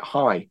quite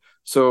high.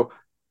 So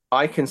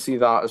I can see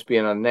that as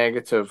being a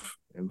negative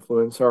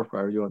influencer,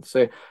 whatever you want to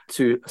say,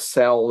 to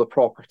sell the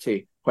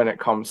property when it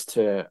comes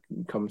to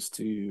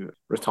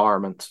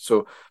retirement.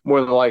 So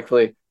more than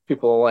likely,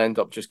 people will end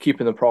up just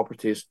keeping the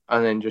properties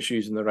and then just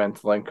using the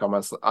rental income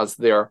as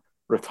their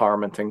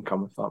retirement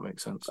income, if that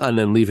makes sense. And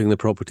then leaving the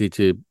property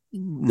to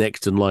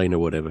next in line or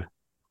whatever.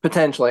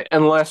 Potentially,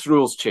 unless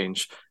rules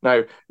change.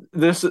 Now,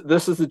 this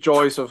is the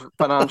joys of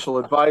financial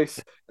advice.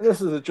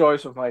 This is the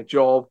joys of my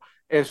job,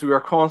 is we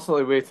are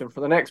constantly waiting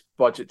for the next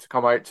budget to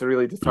come out to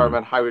really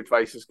determine how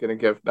advice is going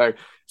to give. Now,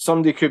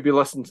 somebody could be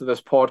listening to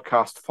this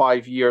podcast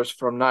 5 years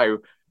from now.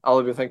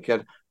 I'll be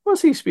thinking,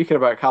 what's he speaking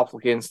about capital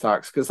gains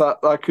tax? Because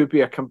that could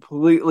be a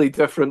completely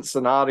different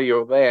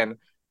scenario then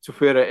to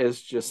where it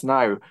is just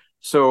now.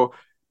 So,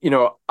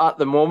 at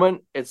the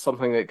moment, it's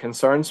something that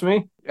concerns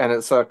me, and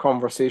it's a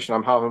conversation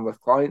I'm having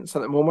with clients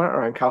at the moment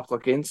around capital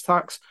gains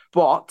tax.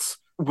 But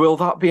Will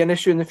that be an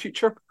issue in the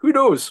future? Who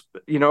knows?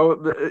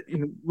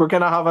 We're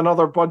going to have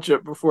another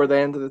budget before the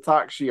end of the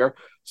tax year.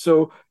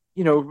 So,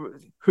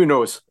 who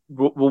knows?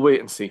 We'll wait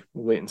and see.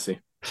 We'll wait and see.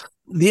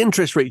 The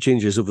interest rate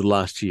changes over the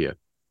last year,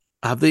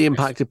 have they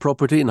impacted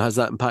property, and has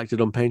that impacted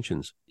on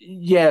pensions?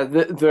 Yeah,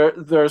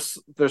 there's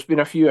been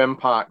a few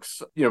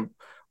impacts.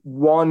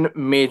 One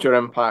major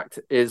impact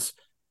is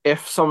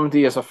if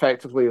somebody is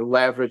effectively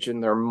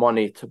leveraging their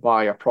money to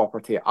buy a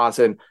property, as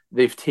in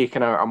they've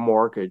taken out a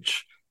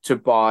mortgage to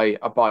buy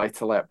a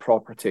buy-to-let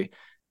property,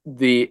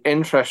 the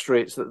interest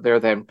rates that they're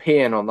then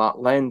paying on that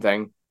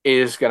lending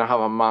is going to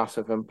have a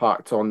massive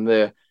impact on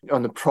the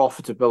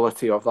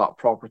profitability of that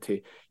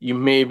property. You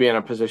may be in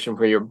a position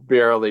where you're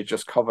barely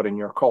just covering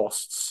your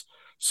costs.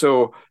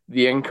 So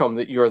the income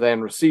that you're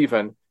then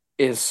receiving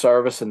is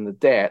servicing the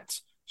debt.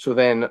 So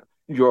then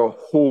you're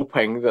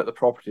hoping that the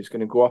property is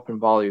going to go up in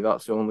value.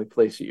 That's the only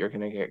place that you're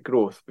going to get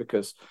growth,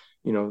 because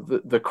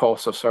the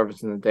cost of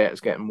servicing the debt is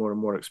getting more and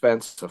more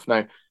expensive.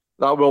 Now,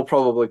 that will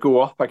probably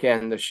go up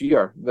again this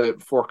year. The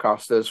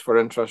forecast is for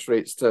interest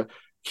rates to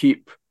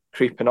keep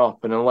creeping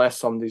up, and unless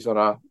somebody's on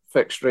a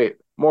fixed rate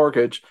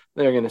mortgage,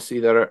 they're going to see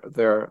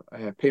their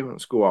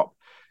payments go up.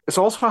 It's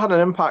also had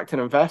an impact in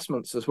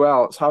investments as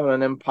well. It's having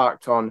an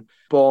impact on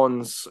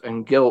bonds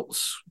and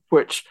gilts,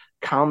 which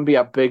can be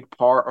a big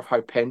part of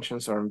how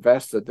pensions are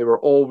invested. They were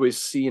always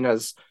seen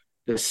as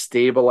the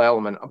stable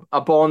element.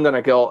 A bond and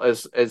a gilt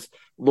is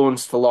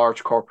loans to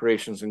large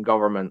corporations and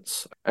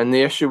governments. And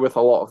the issue with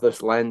a lot of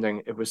this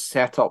lending, it was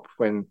set up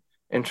when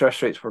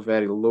interest rates were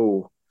very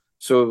low.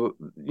 So,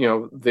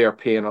 they're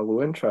paying a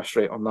low interest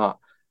rate on that.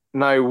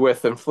 Now,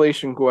 with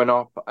inflation going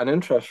up and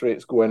interest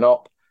rates going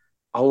up,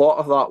 a lot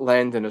of that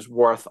lending is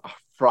worth a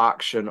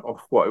fraction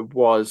of what it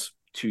was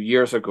 2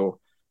 years ago.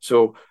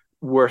 So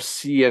we're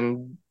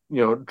seeing,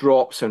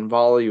 drops in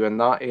value in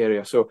that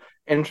area. So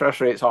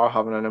interest rates are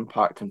having an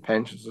impact in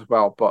pensions as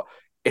well, but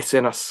it's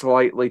in a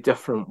slightly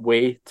different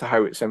way to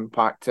how it's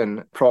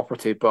impacting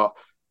property. But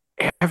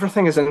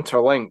everything is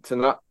interlinked,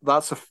 and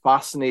that's a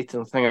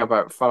fascinating thing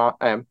about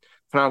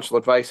financial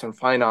advice and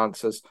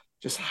finances,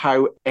 just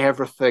how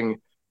everything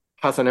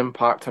has an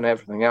impact on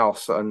everything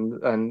else,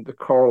 and the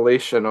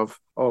correlation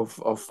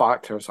of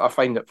factors. I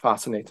find it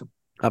fascinating.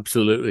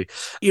 Absolutely.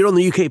 You're on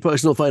the UK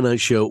Personal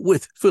Finance Show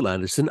with Phil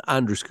Anderson,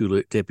 Andrew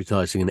Scouller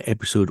deputising in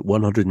episode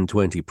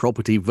 120,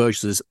 Property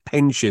versus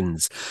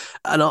Pensions.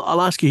 And I'll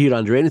ask you here,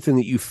 Andrew, anything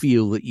that you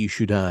feel that you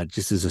should add,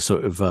 just as a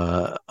sort of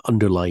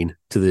underline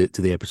to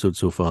the episode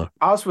so far?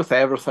 As with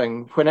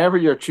everything, whenever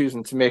you're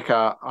choosing to make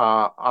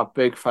a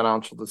big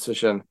financial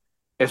decision,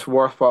 it's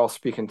worthwhile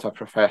speaking to a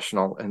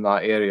professional in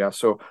that area.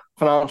 So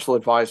financial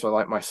advisor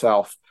like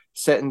myself,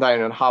 sitting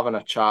down and having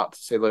a chat to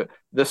say, look,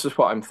 this is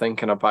what I'm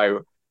thinking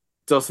about.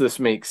 Does this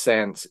make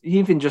sense?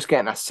 Even just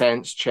getting a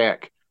sense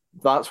check,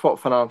 that's what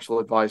financial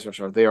advisors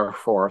are there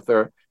for.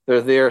 They're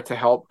there to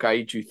help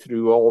guide you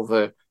through all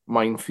the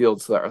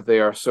minefields that are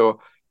there. So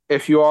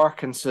if you are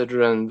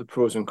considering the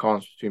pros and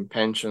cons between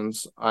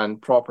pensions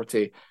and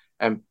property,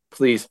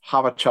 please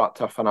have a chat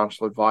to a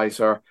financial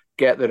advisor,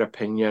 get their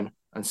opinion,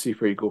 and see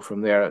where you go from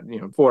there.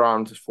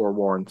 Forearmed is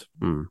forewarned.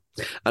 And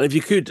if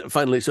you could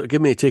finally sort of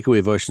give me a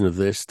takeaway version of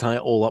this, tie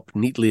it all up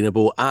neatly in a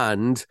bow,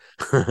 and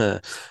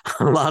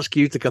I'll ask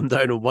you to come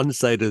down on one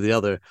side or the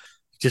other,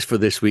 just for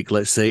this week,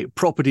 let's say,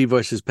 property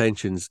versus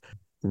pensions.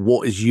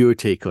 What is your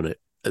take on it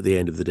at the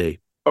end of the day?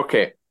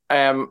 Okay.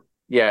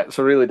 It's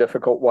a really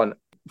difficult one.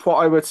 What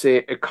I would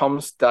say, it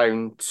comes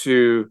down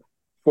to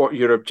what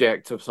your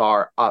objectives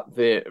are at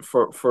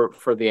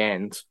for the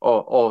end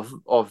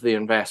of the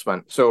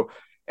investment. So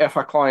if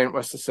a client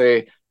was to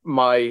say,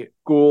 my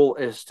goal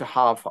is to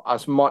have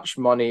as much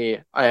money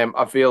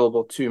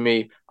available to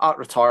me at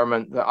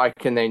retirement that I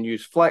can then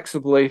use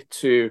flexibly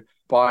to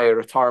buy a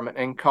retirement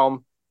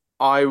income,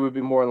 I would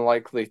be more than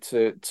likely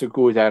to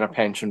go down a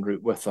pension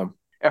route with them.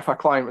 If a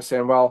client was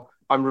saying, well,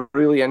 I'm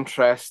really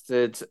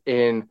interested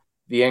in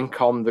the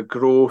income, the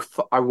growth,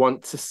 I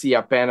want to see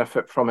a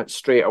benefit from it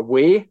straight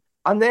away,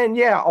 and then,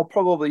 I'll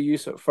probably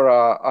use it for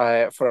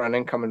an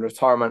income in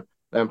retirement,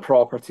 then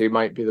property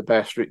might be the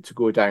best route to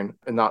go down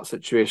in that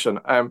situation.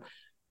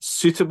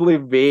 Suitably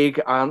vague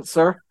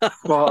answer,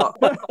 but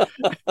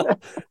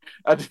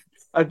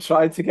I'd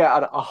try to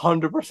get a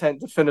 100%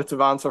 definitive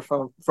answer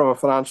from a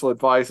financial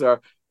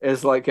advisor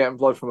is like getting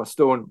blood from a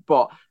stone.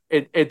 But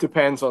it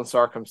depends on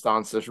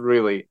circumstances,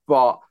 really.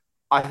 But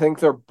I think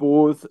they're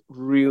both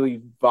really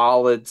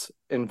valid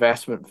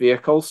investment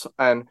vehicles.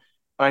 And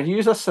I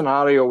use a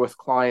scenario with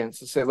clients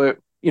to say, look,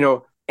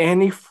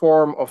 any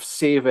form of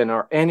saving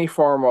or any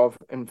form of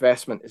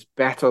investment is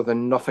better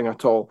than nothing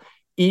at all.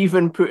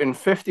 Even putting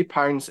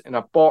 £50 in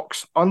a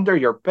box under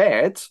your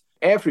bed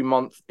every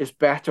month is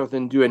better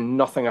than doing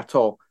nothing at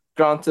all.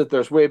 Granted,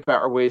 there's way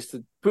better ways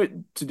to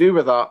do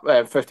with that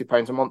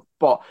 £50 a month,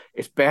 but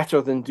it's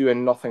better than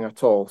doing nothing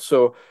at all.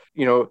 So,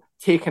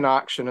 taking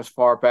action is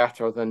far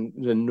better than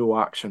no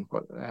action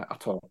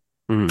at all.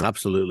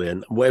 Absolutely,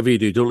 and whatever you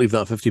do, don't leave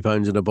that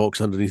 £50 in a box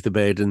underneath the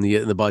bed in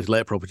the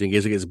buy-to-let property in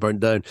case it gets burnt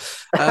down.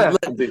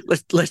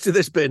 Let's do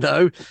this bit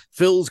now.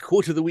 Phil's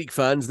quote of the week,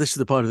 fans. This is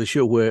the part of the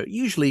show where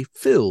usually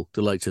Phil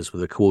delights us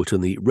with a quote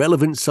on the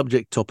relevant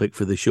subject topic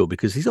for the show,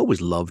 because he's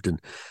always loved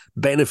and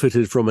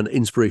benefited from an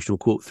inspirational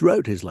quote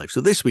throughout his life.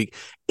 So this week,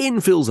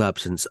 in Phil's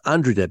absence,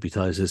 Andrew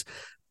deputises.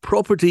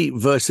 Property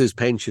versus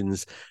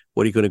pensions.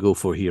 What are you going to go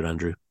for here,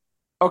 Andrew?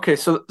 Okay,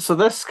 so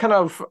this kind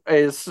of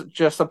is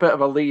just a bit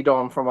of a lead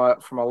on from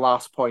a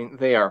last point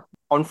there.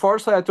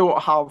 Unfortunately, I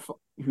don't have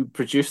who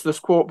produced this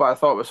quote, but I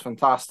thought it was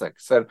fantastic.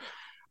 So,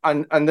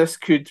 and this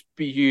could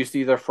be used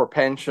either for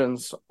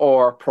pensions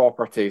or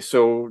property.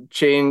 So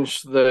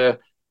change the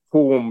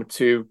home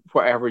to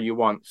whatever you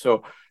want.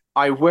 So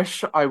I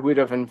wish I would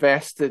have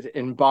invested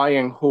in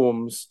buying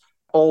homes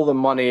all the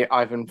money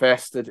I've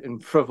invested in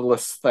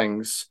frivolous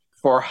things.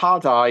 For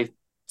had I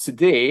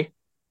today,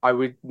 I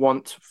would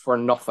want for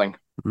nothing.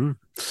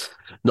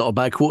 Not a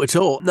bad quote at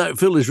all. Now,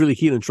 Phil is really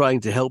keen on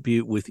trying to help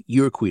you with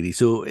your query.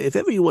 So if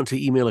ever you want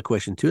to email a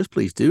question to us,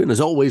 please do. And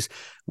as always,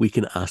 we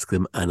can ask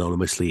them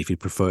anonymously if you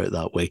prefer it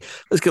that way.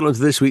 Let's get on to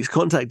this week's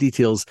contact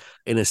details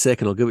in a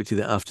second. I'll give it to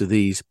you after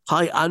these.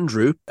 Hi,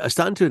 Andrew. I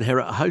stand to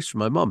inherit a house from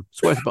my mum.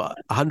 It's worth about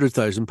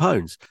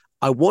 £100,000.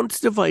 I want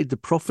to divide the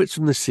profits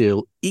from the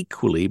sale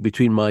equally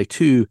between my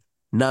two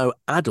now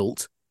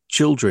adult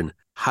children.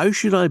 How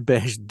should I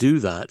best do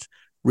that,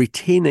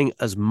 retaining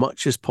as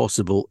much as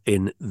possible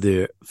in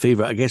their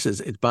favour? I guess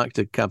it's back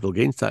to capital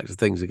gains tax and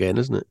things again,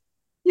 isn't it?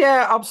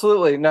 Yeah,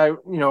 absolutely. Now,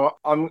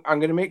 I'm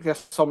going to make the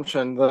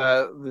assumption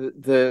that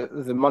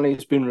the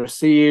money's been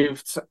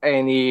received,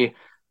 any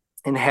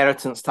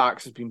inheritance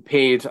tax has been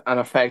paid, and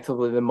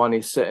effectively the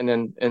money's sitting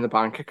in the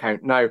bank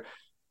account. Now,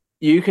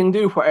 you can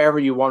do whatever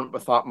you want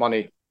with that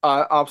money.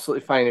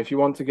 Absolutely fine. If you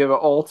want to give it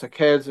all to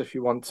kids, if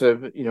you want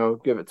to,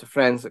 give it to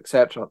friends,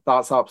 etc.,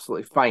 that's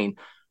absolutely fine.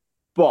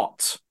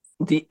 But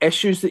the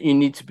issues that you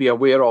need to be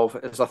aware of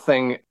is a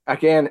thing,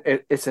 again,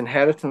 it's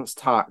inheritance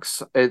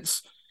tax.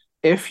 It's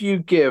if you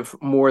give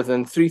more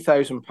than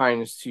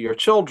 £3,000 to your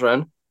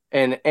children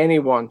in any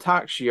one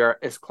tax year,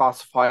 it's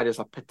classified as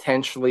a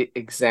potentially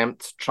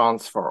exempt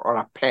transfer, or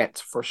a PET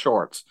for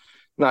short.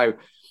 Now,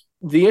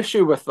 the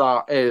issue with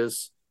that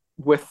is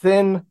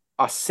within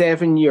a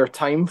 7-year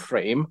time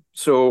frame.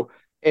 So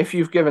if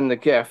you've given the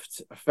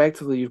gift,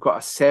 effectively you've got a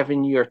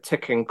 7-year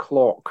ticking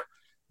clock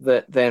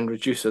that then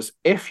reduces.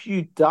 If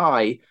you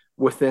die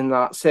within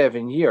that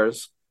 7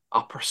 years,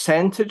 a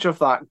percentage of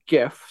that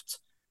gift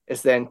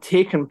is then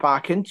taken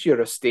back into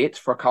your estate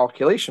for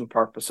calculation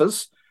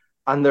purposes,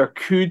 and there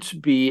could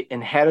be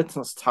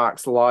inheritance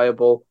tax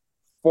liable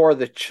for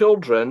the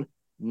children,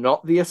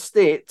 not the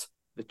estate.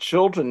 The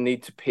children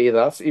need to pay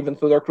that, even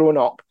though they're grown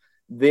up.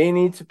 They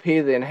need to pay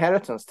the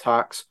inheritance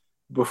tax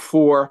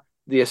before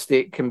the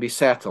estate can be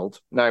settled.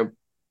 Now,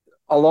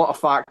 a lot of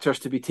factors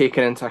to be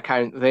taken into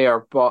account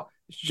there, but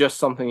it's just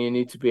something you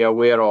need to be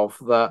aware of,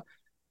 that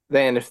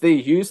then if they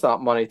use that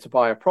money to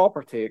buy a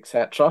property,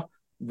 etc.,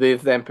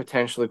 they've then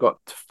potentially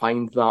got to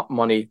find that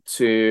money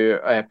to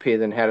pay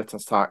the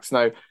inheritance tax.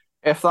 Now,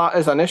 if that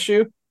is an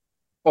issue,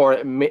 or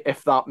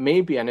if that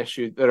may be an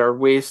issue, there are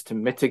ways to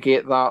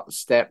mitigate that,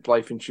 stepped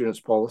life insurance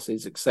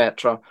policies,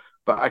 etc.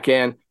 But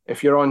again,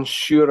 if you're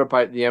unsure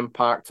about the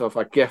impact of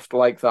a gift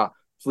like that,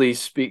 please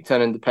speak to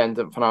an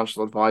independent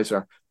financial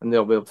advisor and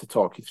they'll be able to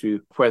talk you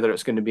through whether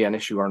it's going to be an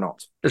issue or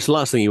not. It's the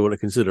last thing you want to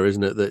consider,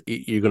 isn't it? That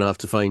you're going to have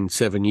to find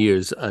 7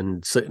 years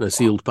and sit in a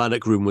sealed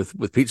panic room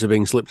with pizza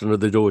being slipped under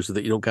the door so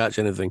that you don't catch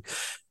anything.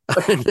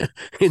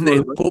 in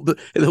the hope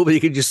that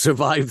you can just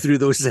survive through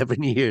those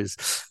 7 years.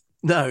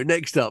 Now,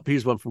 next up,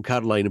 here's one from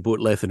Caroline in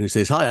Port Lethen who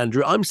says, Hi,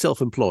 Andrew, I'm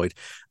self-employed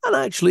and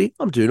actually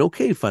I'm doing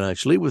okay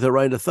financially with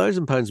around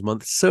 £1,000 a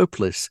month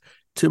surplus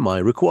to my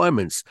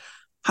requirements.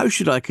 How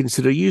should I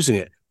consider using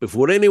it?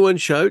 Before anyone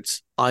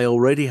shouts, I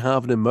already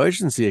have an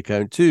emergency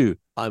account too.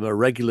 I'm a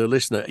regular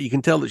listener. You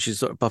can tell that she's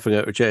sort of puffing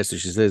out her chest as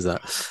she says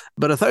that.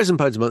 But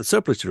 £1,000 a month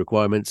surplus to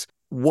requirements,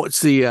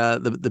 what's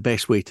the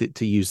best way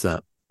to use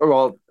that?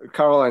 Well,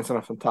 Caroline's in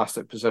a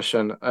fantastic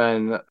position.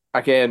 And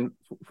again,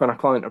 when a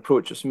client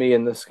approaches me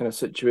in this kind of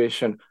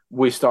situation,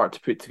 we start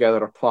to put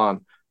together a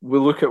plan. We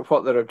look at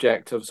what their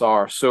objectives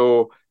are.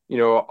 So,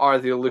 are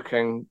they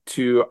looking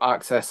to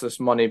access this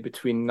money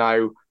between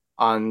now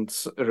and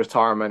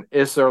retirement?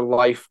 Is there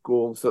life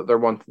goals that they're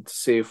wanting to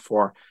save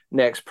for?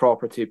 Next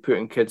property,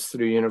 putting kids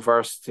through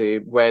university,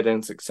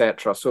 weddings,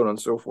 etc., so on and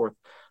so forth.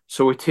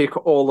 So we take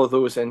all of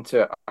those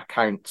into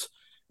account.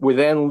 We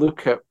then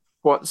look at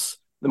what's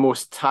the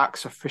most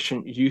tax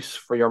efficient use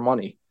for your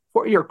money.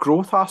 What are your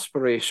growth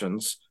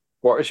aspirations?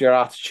 What is your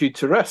attitude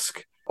to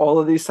risk? All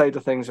of these side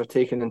of things are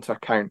taken into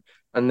account.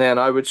 And then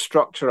I would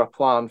structure a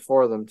plan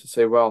for them to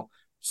say, well,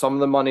 some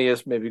of the money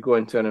is maybe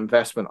going to an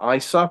investment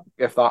ISA.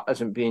 If that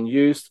isn't being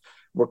used,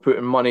 we're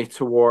putting money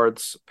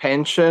towards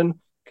pension,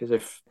 because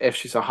if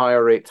she's a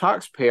higher rate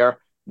taxpayer,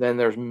 then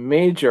there's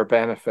major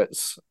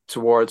benefits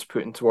towards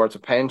putting towards a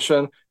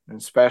pension, and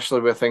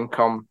especially with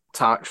income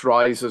tax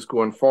rises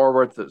going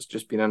forward that's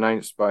just been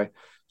announced by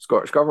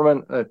Scottish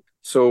Government.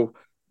 So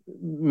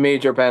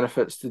major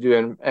benefits to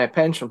doing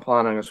pension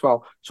planning as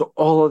well. So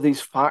all of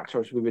these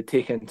factors we would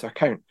take into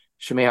account.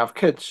 She may have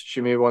kids.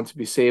 She may want to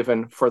be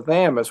saving for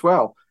them as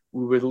well.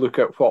 We would look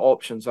at what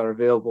options are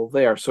available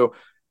there. So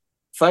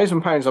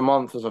 £1,000 a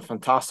month is a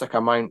fantastic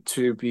amount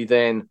to be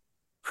then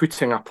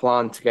putting a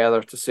plan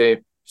together to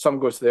say some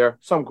goes there,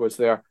 some goes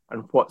there,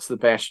 and what's the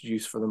best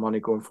use for the money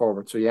going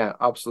forward. So yeah,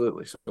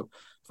 absolutely. So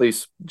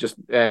please just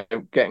get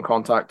in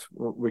contact.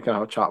 We can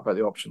have a chat about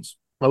the options.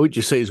 I would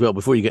just say as well,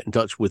 before you get in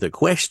touch with a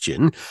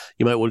question,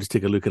 you might want to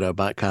take a look at our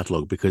back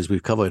catalogue, because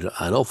we've covered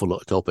an awful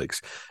lot of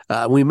topics.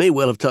 We may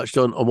well have touched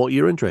on what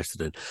you're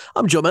interested in.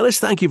 I'm John Ellis.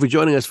 Thank you for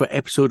joining us for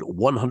episode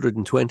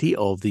 120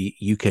 of the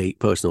UK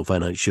Personal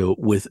Finance Show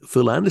with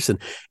Phil Anderson.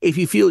 If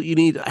you feel you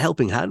need a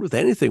helping hand with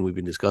anything we've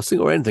been discussing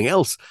or anything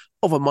else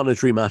of a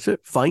monetary matter,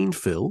 find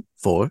Phil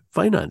for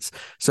finance.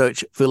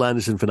 Search Phil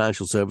Anderson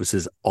Financial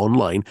Services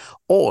online,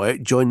 or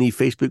join the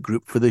Facebook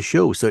group for the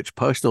show. Search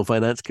Personal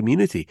Finance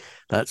Community.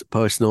 That's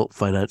Personal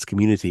Finance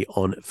Community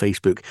on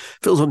Facebook.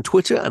 Phil's on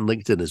Twitter and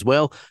LinkedIn as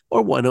well,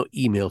 or why not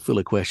email Phil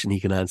a question he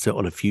can answer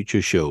on a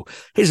future show.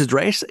 His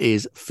address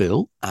is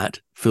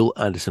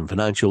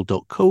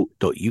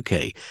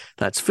phil@philandersonfinancial.co.uk.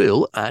 That's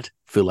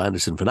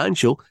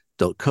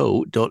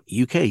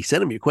phil@philandersonfinancial.co.uk.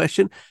 Send him your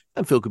question,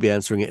 and Phil could be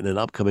answering it in an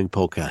upcoming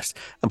podcast.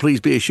 And please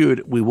be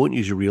assured we won't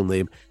use your real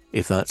name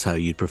if that's how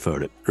you'd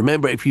prefer it.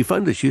 Remember, if you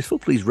found this useful,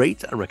 please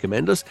rate and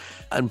recommend us.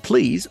 And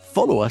please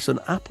follow us on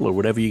Apple or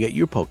wherever you get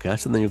your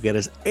podcast, and then you'll get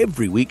us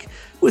every week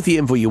with the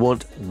info you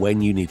want when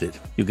you need it.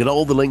 You'll get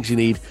all the links you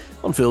need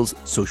on Phil's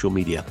social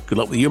media. Good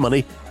luck with your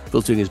money.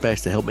 Phil's doing his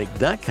best to help make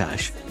that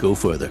cash go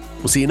further.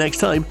 We'll see you next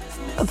time,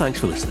 and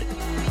thanks for listening.